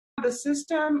deals. The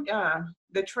system,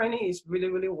 the training is really,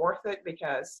 really worth it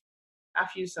because I've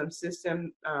used some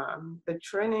system. The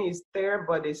training is there,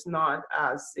 but it's not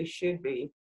as it should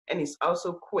be. And it's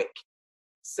also quick.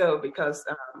 So because,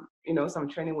 some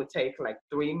training would take like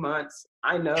 3 months,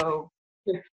 I know,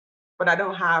 but I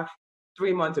don't have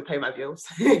 3 months to pay my bills.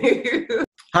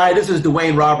 Hi, this is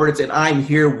Dwayne Roberts, and I'm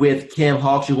here with Kim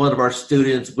Hawk. She's one of our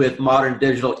students with Modern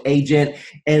Digital Agent,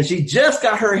 and she just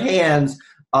got her hands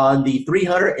on the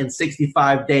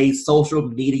 365-day social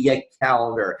media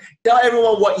calendar. Tell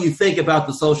everyone what you think about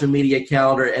the social media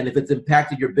calendar and if it's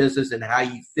impacted your business and how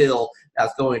you feel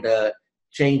that's going to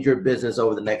change your business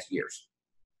over the next years.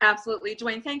 Absolutely.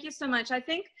 Dwayne, thank you so much. I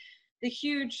think the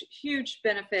huge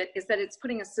benefit is that it's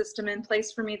putting a system in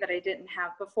place for me that I didn't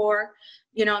have before.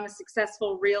 You know, I'm a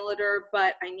successful realtor,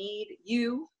 but I need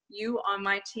you on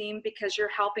my team because you're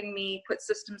helping me put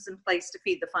systems in place to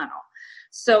feed the funnel.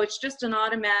 So it's just an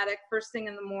automatic first thing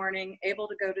in the morning, able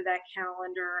to go to that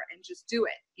calendar and just do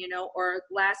it, you know, or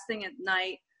last thing at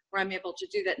night where I'm able to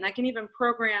do that. And I can even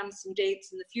program some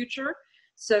dates in the future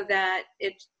so that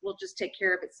it will just take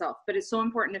care of itself. But it's so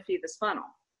important to feed this funnel.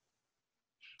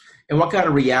 And what kind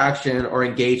of reaction or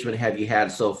engagement have you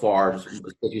had so far since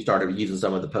you started using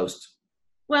some of the posts?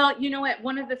 Well, you know what?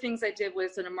 One of the things I did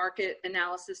was in a market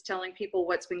analysis telling people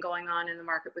what's been going on in the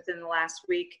market within the last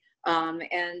week.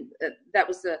 And that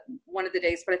was one of the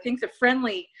days. But I think the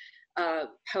friendly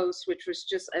post, which was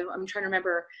just, I'm trying to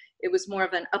remember, it was more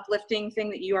of an uplifting thing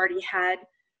that you already had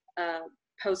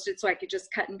posted so I could just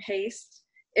cut and paste.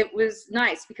 It was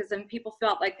nice because then people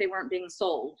felt like they weren't being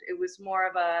sold. It was more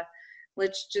of a,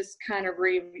 let's just kind of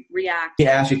react.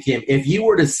 Yeah, ask you, Kim, if you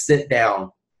were to sit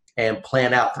down and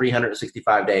plan out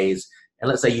 365 days, and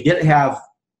let's say you didn't have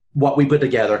what we put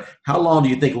together, how long do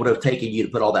you think it would have taken you to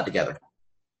put all that together?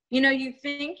 You know, you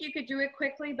think you could do it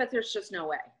quickly, but there's just no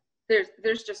way.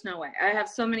 There's just no way. I have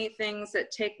so many things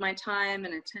that take my time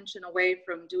and attention away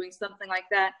from doing something like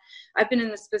that. I've been in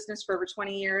this business for over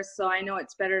 20 years, so I know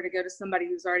it's better to go to somebody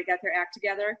who's already got their act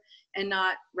together and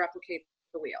not replicate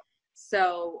the wheel.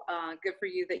 So good for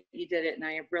you that you did it, and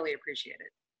I really appreciate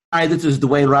it. Hi, this is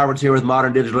Dwayne Roberts here with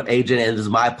Modern Digital Agent, and it is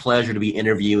my pleasure to be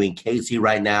interviewing Casey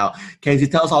right now. Casey,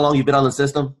 tell us how long you've been on the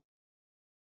system.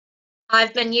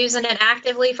 I've been using it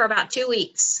actively for about 2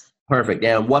 weeks. Perfect.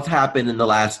 And what's happened in the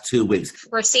last 2 weeks?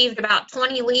 Received about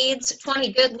 20 leads,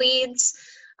 20 good leads.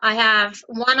 I have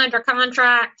one under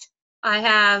contract. I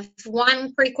have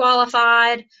one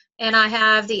pre-qualified, and I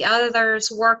have the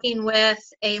others working with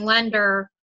a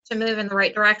lender to move in the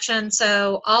right direction.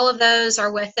 So all of those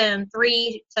are within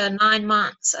 3 to 9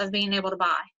 months of being able to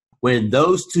buy. When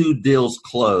those two deals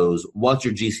close, what's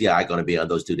your GCI going to be on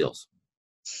those two deals?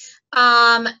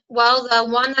 Well, the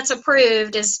one that's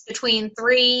approved is between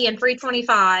 3 and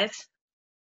 325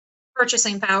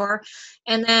 purchasing power.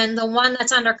 And then the one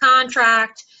that's under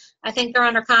contract, I think they're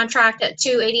under contract at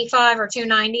 285 or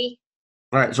 290.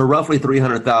 All right, so roughly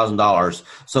 $300,000.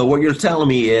 So what you're telling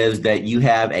me is that you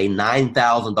have a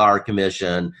 $9,000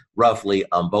 commission roughly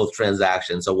on both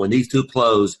transactions. So when these two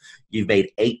close, you've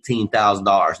made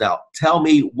 $18,000. Now, tell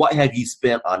me, what have you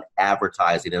spent on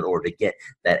advertising in order to get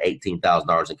that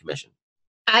 $18,000 in commission?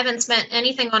 I haven't spent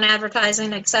anything on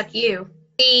advertising except you.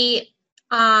 The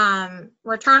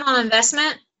return on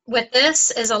investment with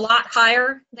this is a lot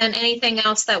higher than anything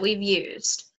else that we've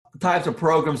used. What types of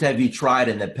programs have you tried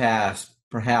in the past,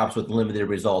 perhaps with limited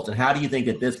results? And how do you think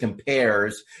that this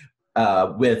compares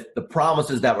with the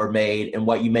promises that were made and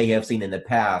what you may have seen in the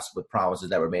past with promises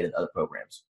that were made in other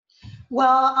programs?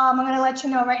 Well, I'm going to let you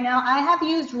know right now, I have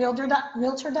used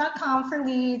Realtor.com for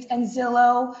leads and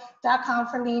Zillow.com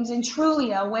for leads and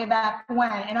Trulia way back when.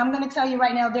 And I'm going to tell you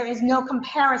right now, there is no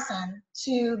comparison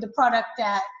to the product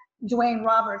that Dwayne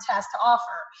Roberts has to offer.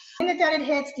 The minute that it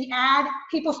hits the ad,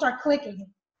 people start clicking.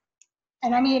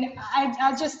 And I mean,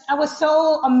 I was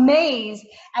so amazed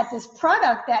at this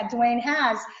product that Dwayne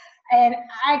has. And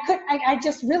I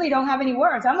just really don't have any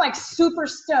words. I'm like super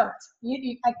stoked.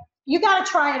 You got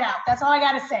to try it out. That's all I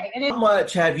got to say. How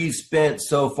much have you spent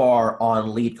so far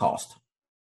on lead cost?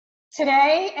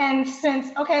 Today and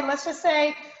since, okay, let's just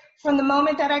say from the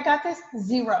moment that I got this,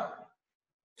 zero.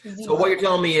 So what you're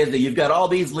telling me is that you've got all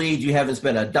these leads, you haven't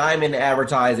spent a dime in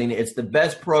advertising. It's the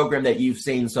best program that you've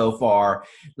seen so far.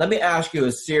 Let me ask you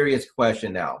a serious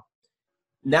question now.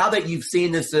 Now that you've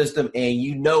seen the system and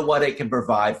you know what it can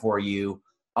provide for you,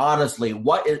 honestly,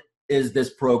 what is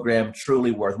this program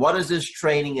truly worth? What is this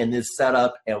training and this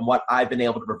setup and what I've been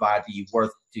able to provide to you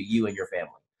worth to you and your family?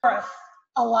 Worth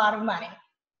a lot of money.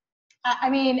 I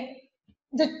mean,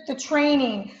 the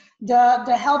training,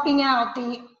 the helping out,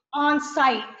 the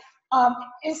on-site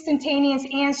instantaneous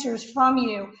answers from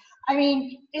you. I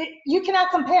mean, you cannot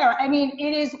compare. I mean,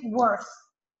 it is worth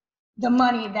the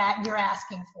money that you're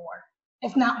asking for,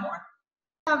 if not more.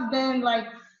 I've been like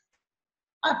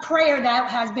a prayer that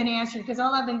has been answered because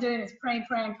all I've been doing is praying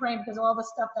because of all the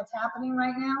stuff that's happening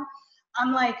right now.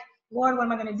 I'm like, Lord, what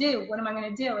am I going to do? What am I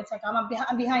going to do? It's like I'm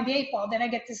behind the 8 ball. Then I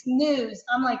get this news.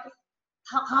 I'm like,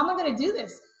 how am I going to do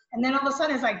this? And then all of a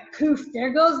sudden it's like, poof,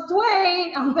 there goes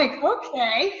Dwayne. I'm like,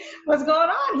 okay, what's going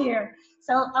on here?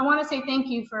 So I want to say thank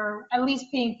you for at least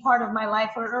being part of my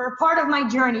life or part of my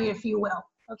journey, if you will.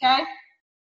 Okay.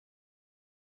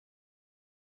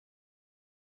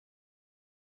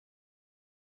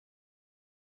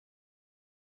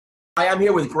 Hi, I'm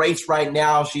here with Grace right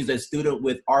now. She's a student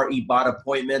with RE Bot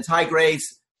Appointments. Hi,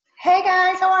 Grace. Hey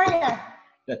guys, how are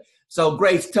you? So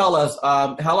Grace, tell us,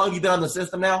 how long have you been on the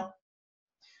system now?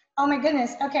 Oh my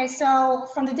goodness. Okay, so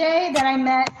from the day that I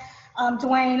met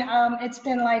Dwayne, it's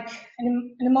been like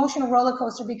an emotional roller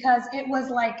coaster because it was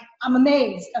like, I'm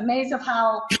amazed of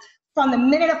how from the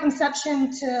minute of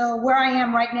conception to where I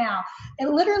am right now. It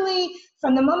literally,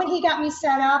 from the moment he got me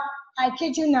set up, I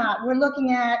kid you not, we're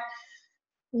looking at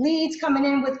leads coming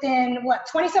in within,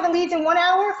 27 leads in 1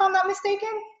 hour, if I'm not mistaken?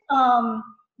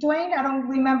 Dwayne, I don't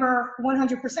remember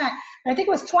 100%, but I think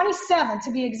it was 27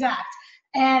 to be exact.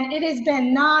 And it has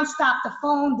been nonstop. The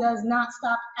phone does not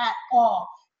stop at all.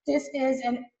 This is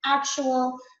an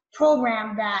actual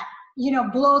program that,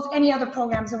 blows any other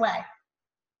programs away.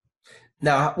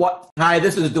 Now, hi,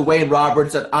 this is Dwayne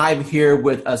Roberts, and I'm here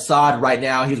with Assad right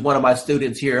now. He's one of my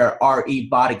students here at RE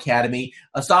Bot Academy.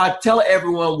 Assad, tell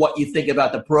everyone what you think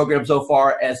about the program so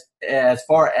far as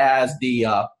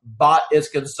the bot is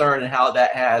concerned and how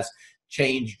that has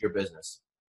changed your business.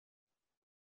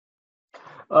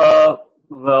 Well,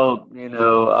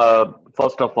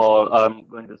 first of all, I'm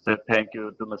going to say thank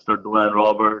you to Mr. Dwayne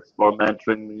Roberts for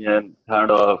mentoring me and kind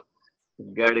of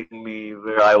getting me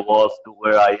where I was to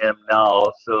where I am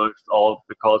now. So it's all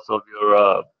because of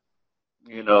your,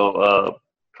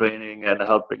 training and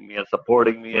helping me and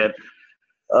supporting me. And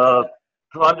so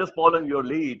I'm just following your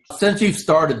lead. Since you've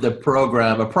started the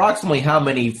program, approximately how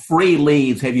many free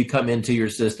leads have you come into your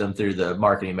system through the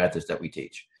marketing methods that we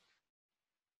teach?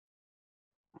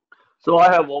 So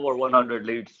I have over 100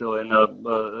 leads, so in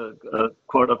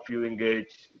quite a few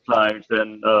engaged clients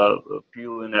and a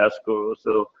few in escrow.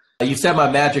 So you said my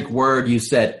magic word. You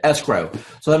said escrow.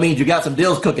 So that means you got some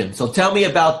deals cooking. So tell me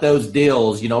about those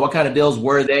deals. What kind of deals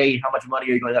were they? How much money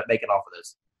are you going to end up making off of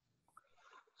this?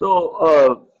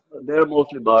 So they're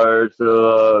mostly buyers.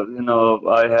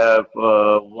 I have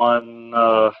one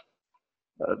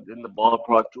in the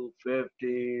ballpark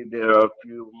 250. There are a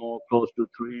few more close to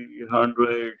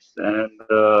 300s, and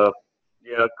a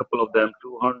couple of them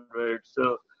 200.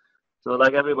 So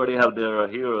like everybody have their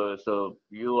heroes. So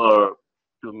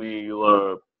to me, you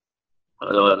are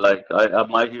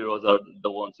my heroes are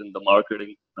the ones in the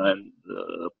marketing and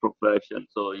profession.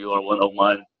 So you are one of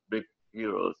my big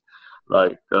heroes,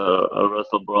 like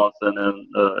Russell Brunson and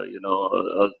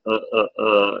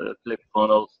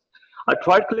ClickFunnels. I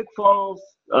tried ClickFunnels.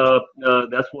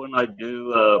 That's when I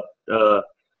do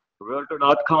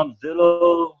Realtor.com,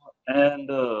 Zillow, and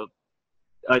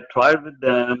I tried with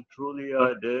them. Truly,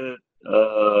 I did.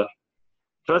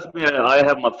 Trust me, I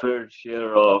have my fair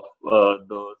share of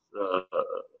those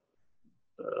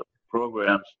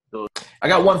programs. I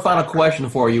got one final question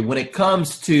for you. When it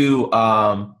comes to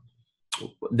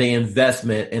the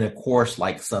investment in a course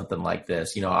like something like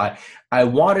this, I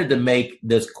wanted to make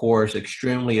this course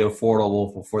extremely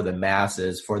affordable for the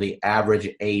masses, for the average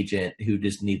agent who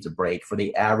just needs a break, for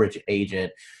the average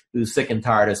agent who's sick and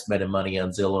tired of spending money on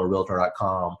Zillow or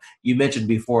Realtor.com. You mentioned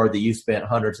before that you spent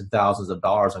hundreds and thousands of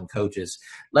dollars on coaches.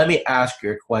 Let me ask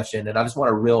you a question, and I just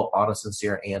want a real honest,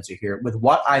 sincere answer here. With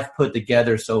what I've put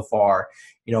together so far,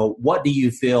 what do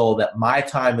you feel that my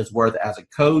time is worth as a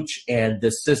coach and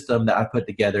the system that I put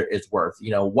together is worth?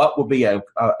 What would be a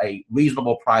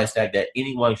reasonable price tag that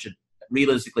anyone should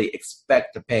realistically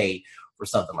expect to pay for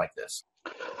something like this?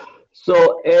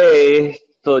 So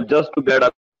just to get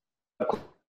a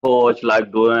coach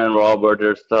like Dwayne Roberts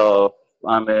yourself,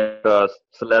 a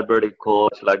celebrity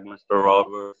coach like Mr.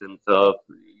 Roberts himself,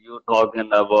 you're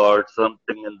talking about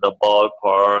something in the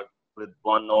ballpark with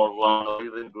one-on-one or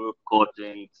even group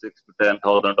coaching, $6,000 to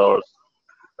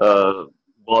 $10,000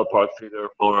 ballpark figure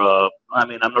for. I'm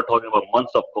not talking about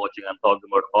months of coaching. I'm talking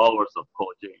about hours of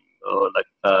coaching,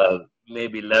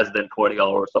 maybe less than 20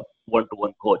 hours of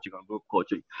one-to-one coaching or group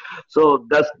coaching. So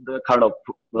that's the kind of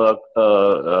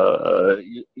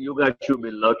you guys should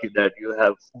be lucky that you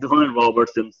have Dwayne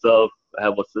Roberts himself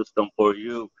have a system for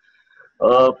you.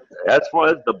 As far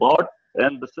as the bot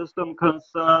and the system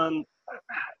concerned,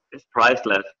 it's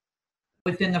priceless.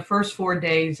 Within the first 4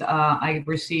 days, I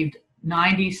received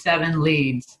 97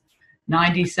 leads.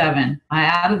 97.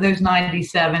 Out of those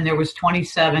 97, there was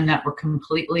 27 that were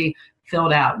completely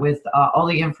filled out with all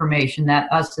the information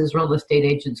that us as real estate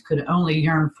agents could only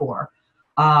yearn for.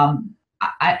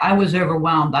 I was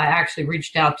overwhelmed. I actually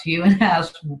reached out to you and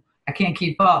asked, I can't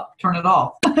keep up, turn it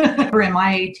off. In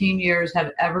my 18 years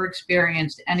have ever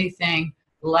experienced anything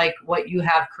like what you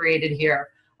have created here.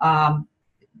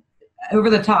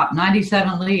 Over the top,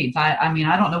 97 leads. I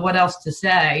don't know what else to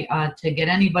say to get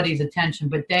anybody's attention,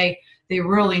 but they they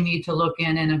really need to look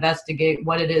in and investigate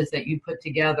what it is that you put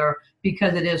together,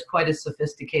 because it is quite a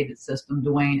sophisticated system,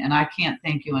 Dwayne, and I can't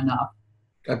thank you enough.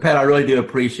 Pat, I really do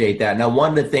appreciate that. Now,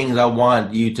 one of the things I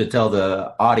want you to tell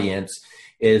the audience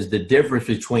is the difference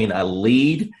between a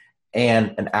lead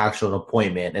and an actual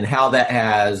appointment, and how that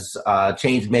has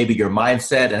changed maybe your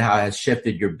mindset and how it has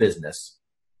shifted your business.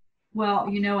 Well,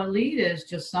 you know, a lead is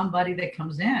just somebody that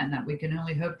comes in that we can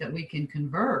only hope that we can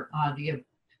convert.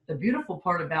 The beautiful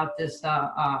part about this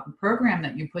program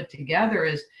that you put together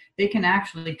is they can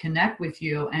actually connect with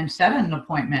you and set an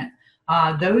appointment.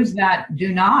 Those that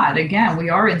do not, again, we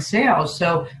are in sales,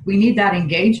 so we need that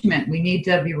engagement. We need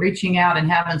to be reaching out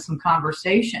and having some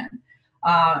conversation.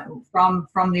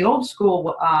 From the old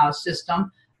school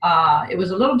system, it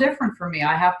was a little different for me.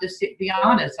 I have to be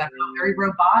honest. I felt very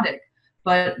robotic.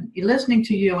 But listening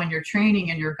to you and your training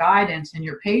and your guidance and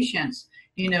your patience,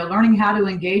 you know, learning how to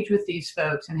engage with these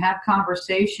folks and have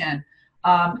conversation,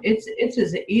 it's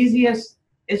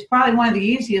probably one of the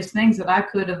easiest things that I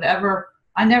could have ever.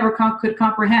 I never could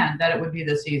comprehend that it would be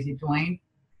this easy, Dwayne.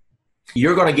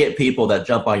 You're going to get people that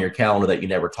jump on your calendar that you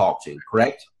never talk to,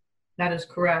 correct? That is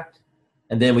correct.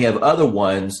 And then we have other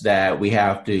ones that we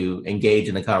have to engage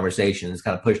in the conversations,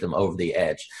 kind of push them over the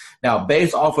edge. Now,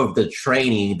 based off of the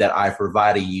training that I've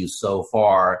provided you so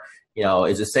far, you know,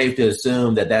 is it safe to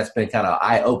assume that that's been kind of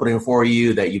eye-opening for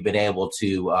you, that you've been able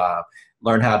to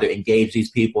learn how to engage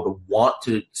these people to want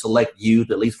to select you,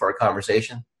 at least for a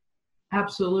conversation?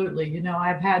 Absolutely. You know,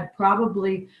 I've had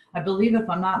probably, I believe if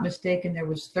I'm not mistaken, there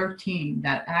was 13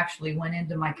 that actually went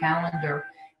into my calendar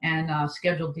and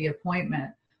scheduled the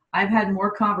appointment. I've had more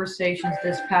conversations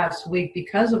this past week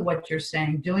because of what you're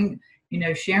saying, doing, you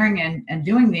know, sharing and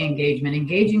doing the engagement,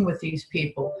 engaging with these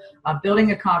people,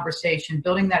 building a conversation,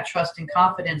 building that trust and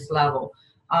confidence level.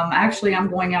 Actually, I'm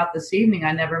going out this evening.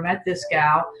 I never met this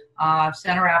gal.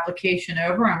 Sent her application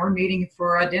over, and we're meeting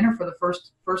for a dinner for the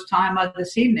first time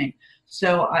this evening.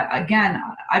 So again,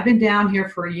 I've been down here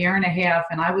for a year and a half,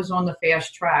 and I was on the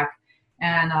fast track,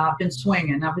 and I've been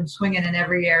swinging. I've been swinging in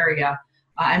every area.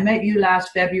 I met you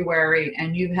last February,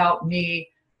 and you've helped me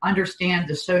understand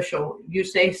the social. You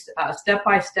say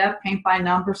step-by-step,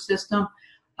 paint-by-number system.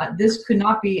 This could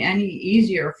not be any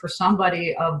easier for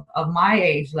somebody of my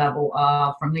age level,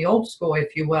 from the old school,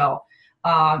 if you will.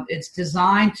 It's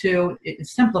designed to,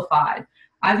 it's simplified.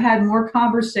 I've had more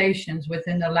conversations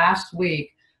within the last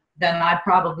week than I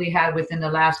probably had within the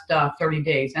last 30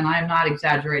 days. And I'm not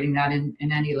exaggerating that in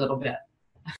any little bit.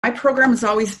 My program has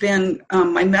always been,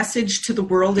 my message to the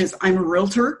world is I'm a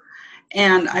realtor,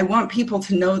 and I want people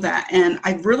to know that. And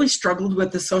I've really struggled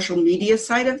with the social media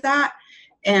side of that.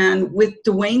 And with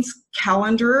Dwayne's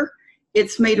calendar,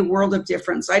 it's made a world of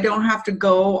difference. I don't have to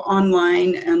go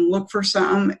online and look for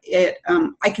some.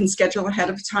 I can schedule ahead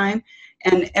of time,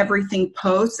 and everything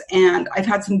posts. And I've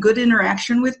had some good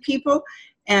interaction with people.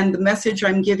 And the message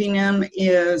I'm giving them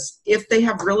is if they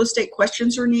have real estate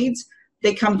questions or needs,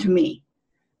 they come to me.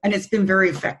 And it's been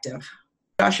very effective.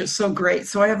 Gosh, it's so great.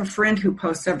 So I have a friend who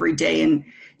posts every day, and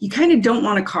you kind of don't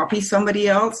want to copy somebody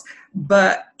else,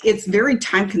 but it's very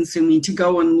time consuming to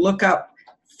go and look up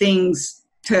things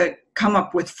to come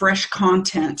up with fresh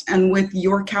content. And with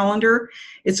your calendar,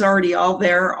 it's already all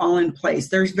there, all in place.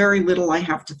 There's very little I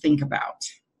have to think about.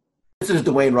 This is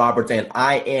Dwayne Roberts, and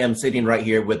I am sitting right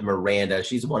here with Miranda.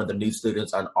 She's one of the new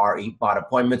students on RE Bot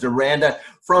Appointments. Miranda,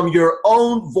 from your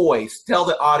own voice, tell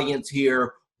the audience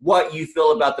here what you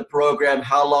feel about the program,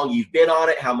 how long you've been on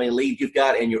it, how many leads you've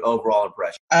got, and your overall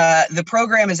impression. The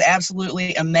program is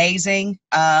absolutely amazing.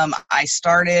 I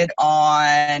started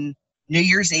on New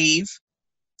Year's Eve,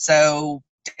 so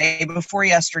day before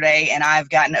yesterday, and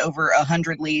I've gotten over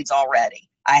 100 leads already.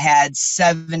 I had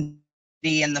 70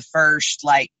 in the first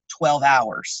 12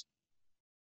 hours.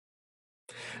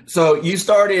 So you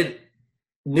started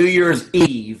New Year's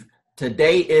Eve.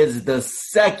 Today is the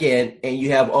 2nd, and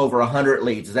you have over 100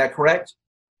 leads. Is that correct?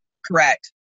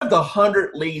 Correct. Of the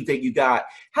 100 leads that you got,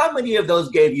 how many of those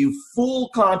gave you full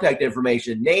contact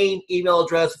information, name, email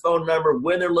address, phone number,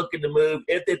 when they're looking to move,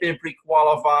 if they've been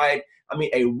pre-qualified? I mean,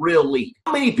 a real lead.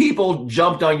 How many people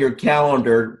jumped on your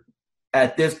calendar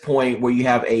at this point where you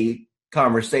have a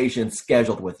conversation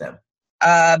scheduled with them?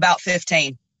 About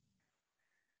 15.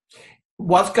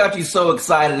 What's got you so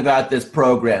excited about this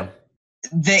program?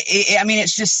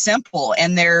 It's just simple,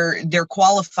 and they're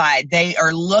qualified. They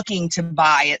are looking to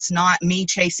buy. It's not me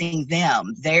chasing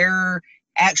them. They're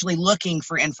actually looking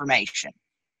for information.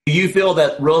 Do you feel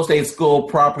that real estate school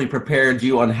properly prepared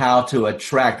you on how to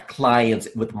attract clients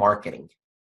with marketing?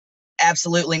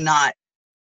 Absolutely not.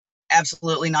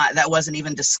 Absolutely not. That wasn't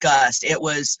even discussed. It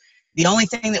was the only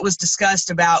thing that was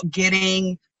discussed about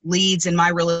getting leads in my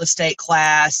real estate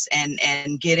class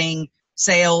and getting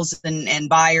sales and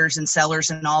buyers and sellers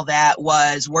and all that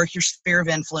was work your sphere of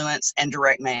influence and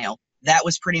direct mail. That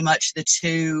was pretty much the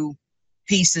two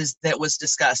pieces that was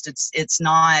discussed. It's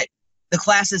not, the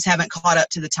classes haven't caught up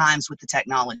to the times with the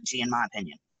technology, in my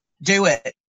opinion. Do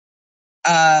it.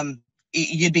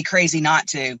 You'd be crazy not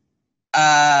to.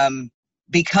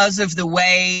 Because of the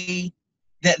way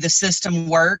that the system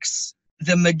works,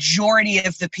 the majority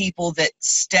of the people that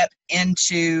step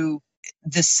into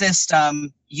the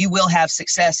system, you will have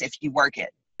success if you work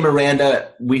it.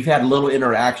 Miranda, we've had a little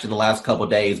interaction the last couple of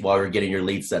days while we're getting your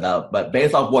lead set up, but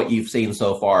based off what you've seen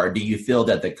so far, do you feel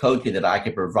that the coaching that I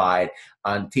can provide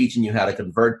on teaching you how to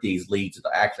convert these leads to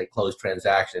actually close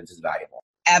transactions is valuable?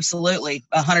 Absolutely,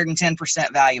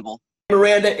 110% valuable.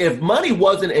 Miranda, if money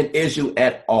wasn't an issue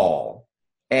at all,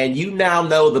 and you now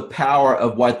know the power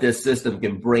of what this system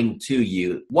can bring to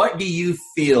you, what do you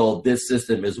feel this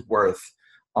system is worth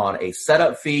on a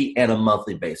setup fee and a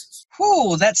monthly basis?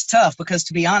 Whew, that's tough because,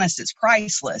 to be honest, it's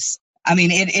priceless. I mean,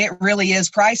 it really is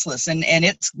priceless, and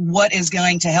it's what is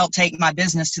going to help take my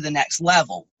business to the next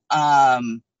level.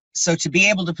 So to be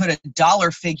able to put a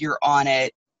dollar figure on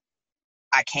it,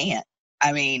 I can't.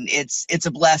 I mean, it's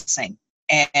a blessing,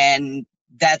 and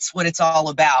that's what it's all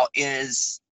about,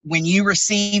 is when you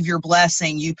receive your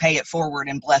blessing, you pay it forward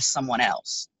and bless someone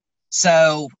else.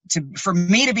 So for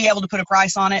me to be able to put a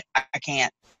price on it, I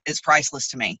can't. It's priceless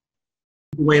to me.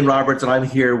 Dwayne Roberts, and I'm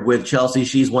here with Chelsea.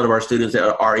 She's one of our students at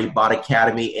our Bot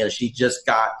Academy, and she just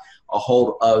got a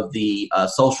hold of the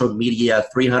social media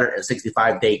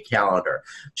 365-day calendar.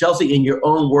 Chelsea, in your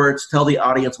own words, tell the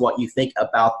audience what you think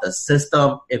about the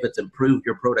system, if it's improved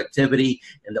your productivity,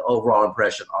 and the overall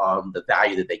impression on the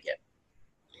value that they get.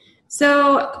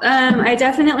 So I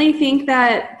definitely think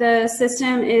that the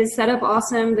system is set up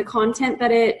awesome. The content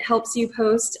that it helps you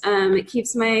post, it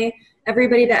keeps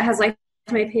everybody that has liked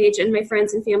my page and my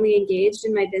friends and family engaged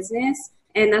in my business.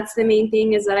 And that's the main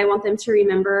thing, is that I want them to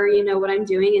remember, what I'm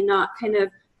doing and not kind of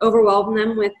overwhelm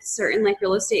them with certain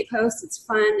real estate posts. It's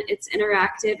fun, it's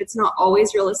interactive, it's not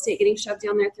always real estate getting shoved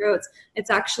down their throats. It's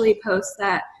actually posts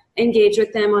that engage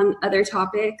with them on other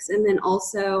topics. And then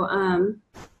also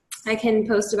I can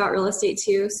post about real estate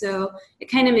too. So it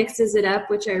kind of mixes it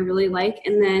up, which I really like.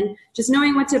 And then just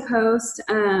knowing what to post,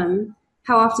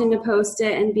 how often to post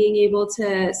it, and being able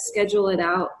to schedule it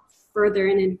out further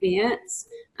in advance.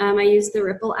 I use the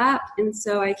Ripple app, and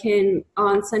so I can,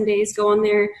 on Sundays, go on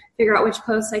there, figure out which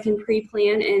posts I can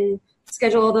pre-plan and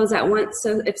schedule all those at once.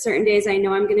 So if certain days I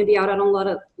know I'm going to be out on a lot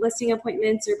of listing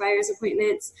appointments or buyer's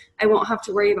appointments, I won't have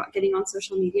to worry about getting on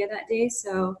social media that day.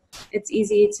 So it's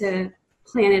easy to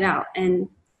plan it out, and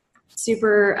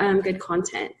super good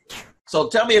content. So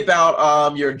tell me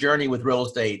about your journey with real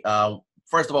estate.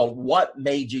 First of all, what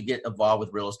made you get involved with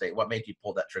real estate? What made you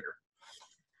pull that trigger?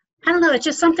 I don't know. It's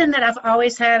just something that I've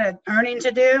always had an earning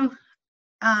to do.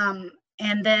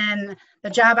 And then the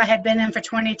job I had been in for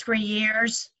 23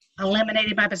 years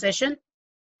eliminated my position.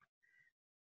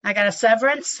 I got a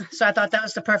severance, so I thought that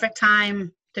was the perfect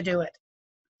time to do it.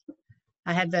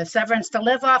 I had the severance to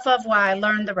live off of while I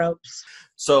learned the ropes.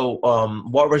 So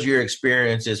what was your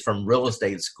experiences from real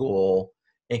estate school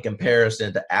in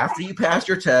comparison to after you passed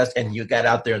your test and you got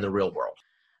out there in the real world?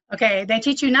 Okay, they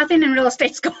teach you nothing in real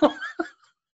estate school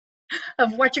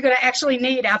of what you're going to actually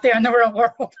need out there in the real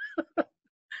world.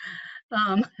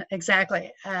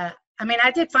 Exactly. I mean,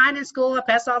 I did fine in school. I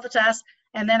passed all the tests,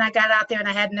 and then I got out there and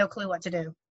I had no clue what to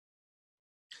do.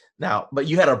 Now, but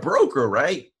you had a broker,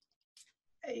 right?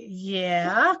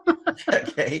 Yeah.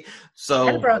 Okay. So I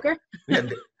had a broker.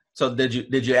 So did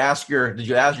you ask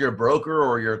your broker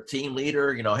or your team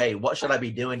leader, hey, what should I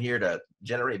be doing here to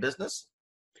generate business?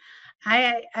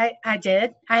 I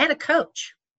did. I had a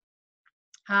coach.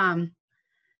 And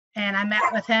I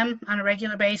met with him on a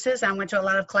regular basis. I went to a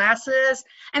lot of classes,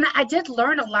 and I did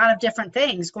learn a lot of different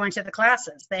things going to the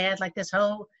classes. They had this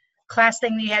whole class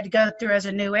thing that you had to go through as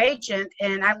a new agent,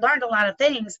 and I learned a lot of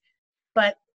things,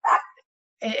 but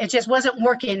it just wasn't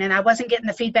working, and I wasn't getting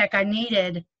the feedback I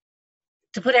needed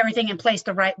to put everything in place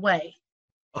the right way.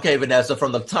 Okay, Vanessa,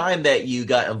 from the time that you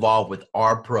got involved with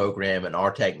our program and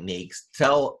our techniques,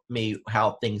 tell me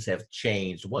how things have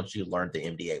changed once you learned the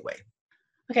MDA way.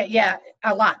 Okay, yeah,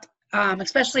 a lot,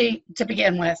 especially to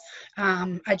begin with.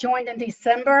 I joined in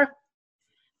December,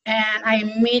 and I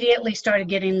immediately started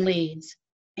getting leads.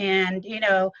 And,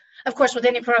 of course, with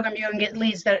any program, you're going to get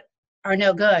leads that are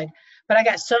no good. But I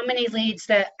got so many leads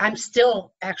that I'm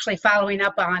still actually following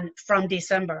up on from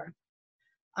December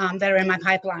that are in my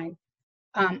pipeline.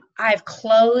 I've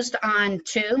closed on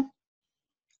 2.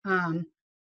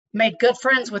 made good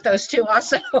friends with those two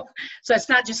also. So it's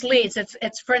not just leads,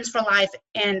 it's friends for life,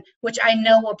 and which I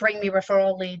know will bring me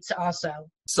referral leads also.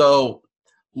 So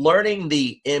learning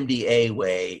the MDA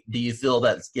way, do you feel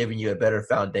that's giving you a better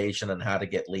foundation on how to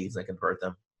get leads and convert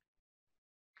them?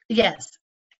 Yes,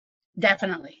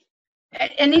 definitely.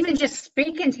 And even just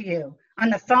speaking to you on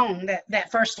the phone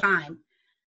that first time,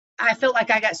 I felt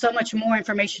like I got so much more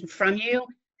information from you.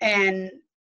 And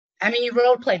I mean, you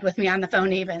role played with me on the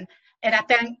phone even. And I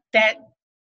think that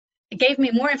it gave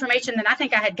me more information than I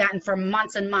think I had gotten for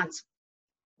months and months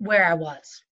where I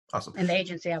was. Awesome. In the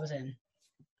agency I was in.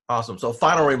 Awesome. So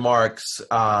final remarks,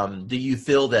 do you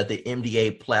feel that the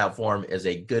MDA platform is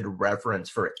a good reference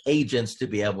for agents to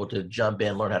be able to jump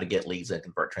in, learn how to get leads and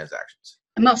convert transactions?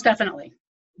 Most definitely.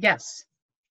 Yes.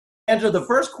 Angela, the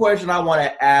first question I want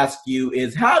to ask you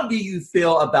is, how do you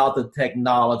feel about the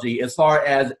technology as far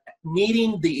as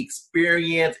needing the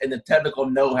experience and the technical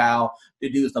know-how to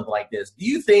do something like this? Do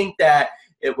you think that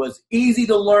it was easy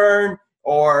to learn,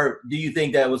 or do you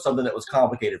think that it was something that was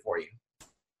complicated for you?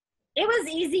 It was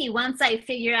easy once I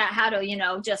figured out how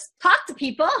to, just talk to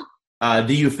people.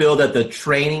 Do you feel that the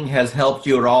training has helped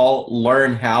you at all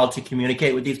learn how to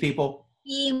communicate with these people?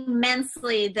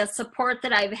 Immensely. The support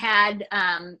that I've had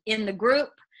in the group,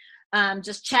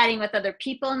 just chatting with other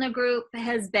people in the group,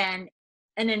 has been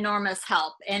an enormous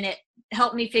help. And it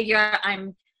helped me figure out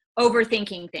I'm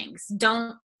overthinking things.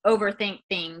 Don't overthink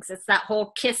things. It's that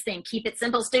whole KISS thing. Keep it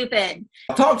simple, stupid.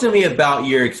 Talk to me about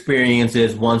your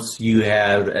experiences once you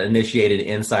have initiated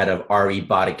inside of RE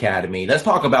Bot Academy. Let's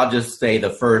talk about just say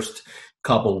the first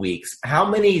couple weeks. How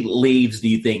many leads do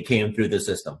you think came through the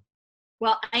system?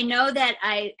 Well, I know that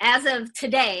as of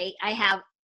today, I have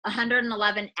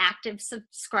 111 active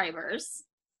subscribers.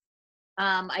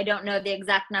 I don't know the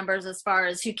exact numbers as far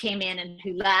as who came in and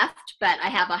who left, but I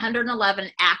have 111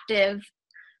 active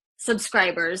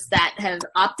subscribers that have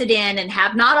opted in and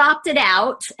have not opted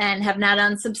out and have not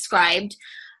unsubscribed.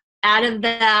 Out of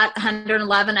that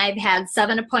 111, I've had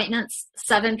 7 appointments,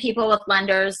 7 people with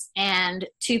lenders, and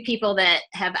 2 people that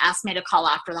have asked me to call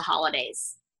after the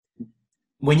holidays.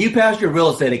 When you passed your real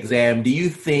estate exam, do you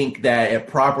think that it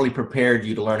properly prepared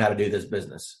you to learn how to do this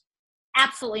business?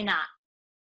 Absolutely not.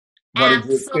 What is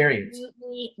your experience?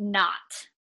 Absolutely not.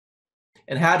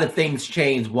 And how did things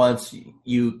change once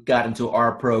you got into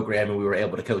our program and we were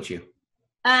able to coach you?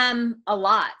 A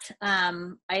lot.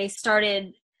 I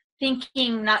started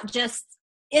thinking not just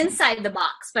inside the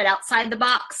box, but outside the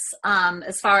box,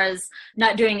 as far as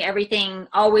not doing everything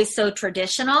always so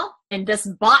traditional. And this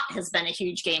bot has been a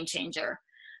huge game changer.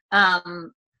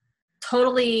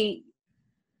 Totally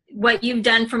what you've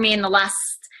done for me in the last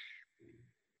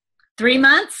 4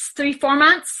 months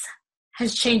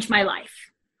has changed my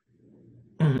life.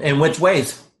 In which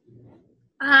ways?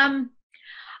 I'm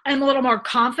a little more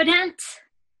confident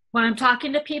when I'm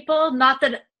talking to people. Not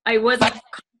that I wasn't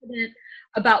confident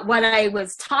about what I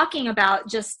was talking about,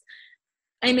 just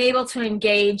I'm able to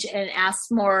engage and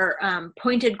ask more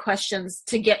pointed questions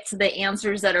to get to the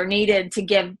answers that are needed to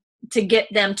get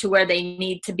them to where they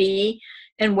need to be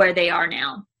and where they are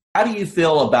now. How do you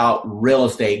feel about real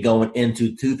estate going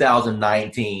into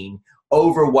 2019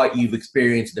 over what you've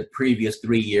experienced the previous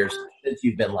 3 years since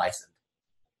you've been licensed?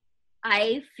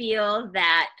 I feel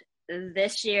that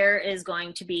this year is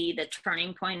going to be the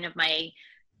turning point of my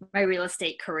real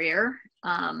estate career.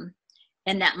 And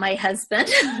that my husband,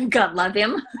 God love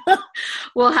him,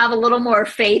 will have a little more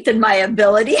faith in my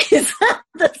abilities at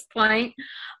this point.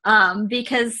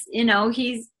 Because,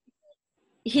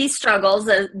 he struggles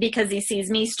because he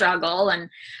sees me struggle. And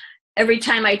every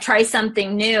time I try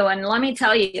something new, and let me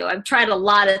tell you, I've tried a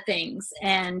lot of things.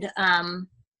 And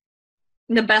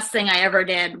the best thing I ever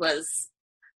did was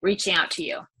reaching out to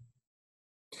you.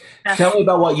 Tell me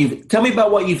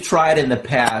about what you've tried in the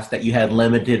past that you had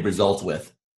limited results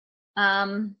with.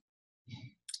 Part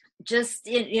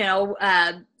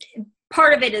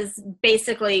of it is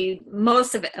basically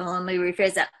most of it. Let me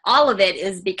rephrase that. All of it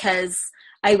is because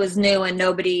I was new and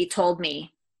nobody told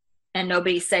me, and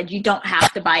nobody said, you don't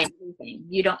have to buy everything.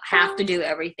 You don't have to do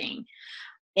everything.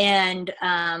 And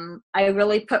I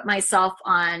really put myself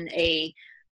on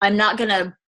I'm not going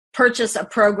to purchase a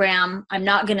program. I'm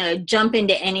not going to jump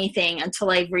into anything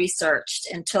until I've researched,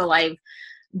 until I've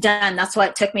done. That's why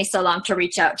it took me so long to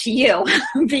reach out to you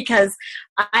because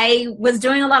I was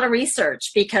doing a lot of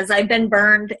research because I've been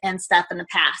burned and stuff in the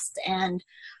past. And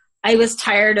I was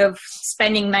tired of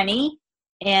spending money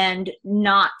and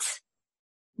not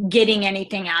getting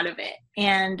anything out of it.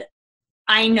 And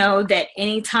I know that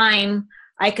anytime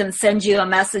I can send you a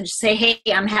message, say, hey,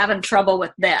 I'm having trouble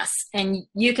with this. And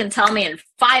you can tell me in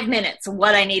 5 minutes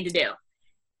what I need to do.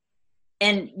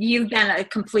 and you've been a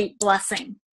complete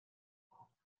blessing.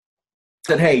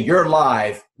 Said, hey, you're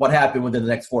live. What happened within the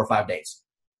next 4 or 5 days?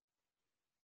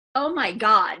 Oh my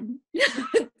God.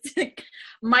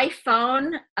 My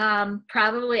phone,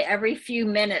 probably every few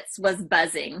minutes was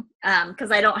buzzing,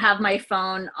 because I don't have my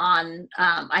phone on,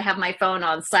 I have my phone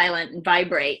on silent and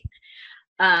vibrate,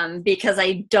 because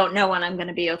I don't know when I'm going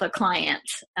to be with a client,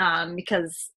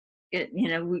 because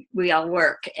we all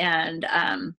work, and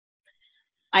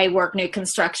I work new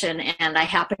construction, and I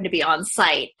happen to be on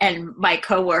site, and my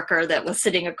coworker that was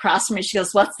sitting across from me, she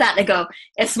goes, "What's that?" And I go,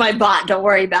 "It's my bot. Don't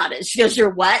worry about it." She goes, "You're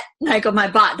what?" And I go, "My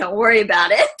bot. Don't worry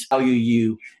about it." Value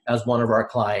you as one of our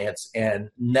clients, and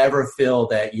never feel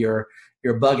that you're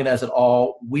bugging us at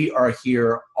all. We are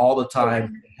here all the time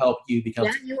to help you become.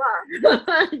 Yeah, you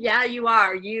are. Yeah, you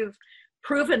are. You've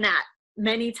proven that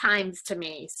many times to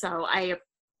me, so I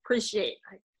appreciate.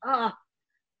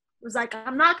 It was like,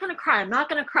 I'm not going to cry. I'm not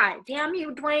going to cry. Damn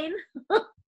you, Dwayne.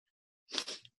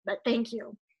 But thank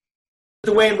you.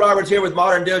 Dwayne Roberts here with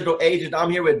Modern Digital Agent. I'm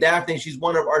here with Daphne. She's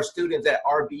one of our students at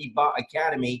RB Bot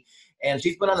Academy, and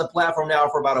she's been on the platform now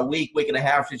for about a week and a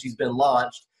half since she's been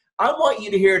launched. I want you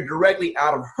to hear directly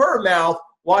out of her mouth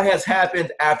what has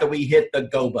happened after we hit the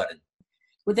go button.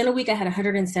 Within a week, I had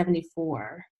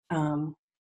 174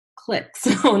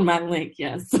 clicks on my link,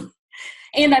 yes.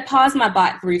 And I paused my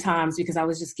bot 3 times because I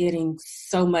was just getting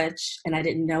so much and I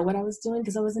didn't know what I was doing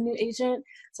because I was a new agent.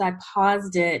 So I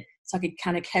paused it so I could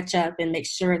kind of catch up and make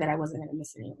sure that I wasn't going to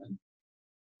miss anyone.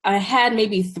 I had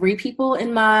maybe 3 people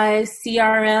in my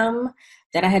CRM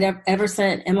that I had ever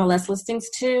sent MLS listings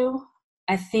to.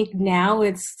 I think now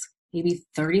it's maybe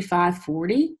 35,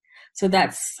 40. So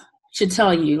that's should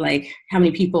tell you like how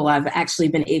many people I've actually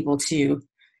been able to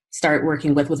start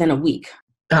working with within a week.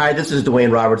 Hi, this is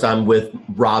Dwayne Roberts. I'm with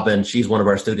Robin. She's one of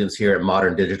our students here at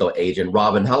Modern Digital Agent.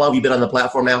 Robin, how long have you been on the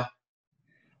platform now?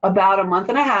 About a month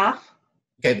and a half.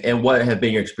 Okay, and what have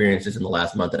been your experiences in the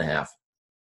last month and a half?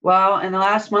 Well, in the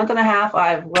last month and a half,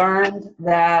 I've learned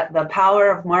that the power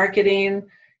of marketing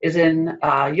is in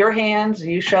your hands.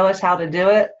 You show us how to do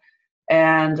it.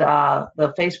 And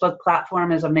the Facebook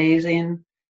platform is amazing.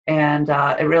 And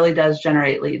it really does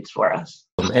generate leads for us.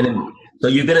 So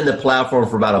you've been in the platform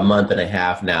for about a month and a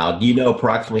half now. Do you know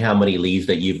approximately how many leads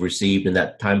that you've received in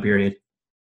that time period?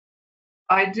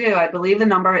 I do. I believe the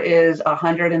number is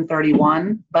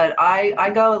 131, but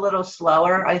I go a little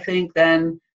slower, I think,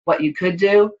 than what you could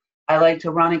do. I like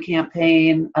to run a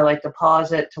campaign. I like to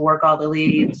pause it to work all the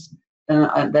leads.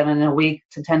 And then in a week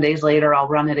to 10 days later, I'll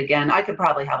run it again. I could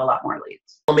probably have a lot more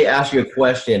leads. Let me ask you a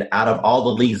question. Out of all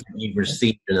the leads that you've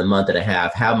received in a month and a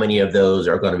half, how many of those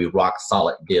are going to be rock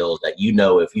solid deals that you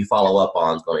know if you follow up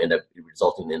on is going to end up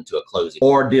resulting into a closing,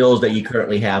 or deals that you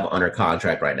currently have under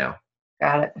contract right now?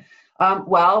 Got it.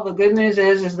 Well, the good news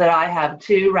is that I have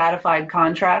 2 ratified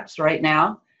contracts right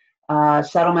now.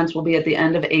 Settlements will be at the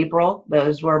end of April.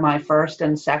 Those were my first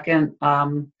and second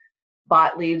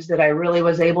bot leads that I really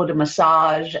was able to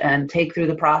massage and take through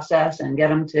the process and get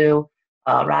them to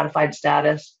ratified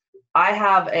status. I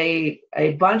have a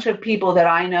bunch of people that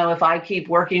I know if I keep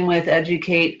working with,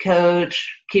 educate, coach,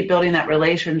 keep building that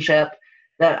relationship,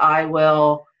 that I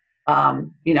will,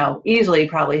 easily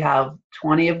probably have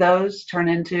 20 of those turn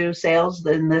into sales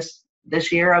in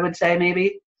this year, I would say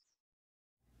maybe.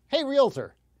 Hey,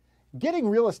 realtor. Getting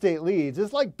real estate leads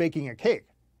is like baking a cake,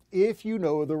 if you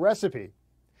know the recipe.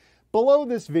 Below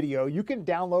this video, you can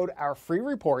download our free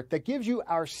report that gives you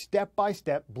our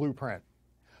step-by-step blueprint.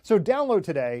 So download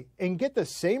today and get the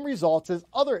same results as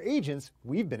other agents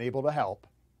we've been able to help.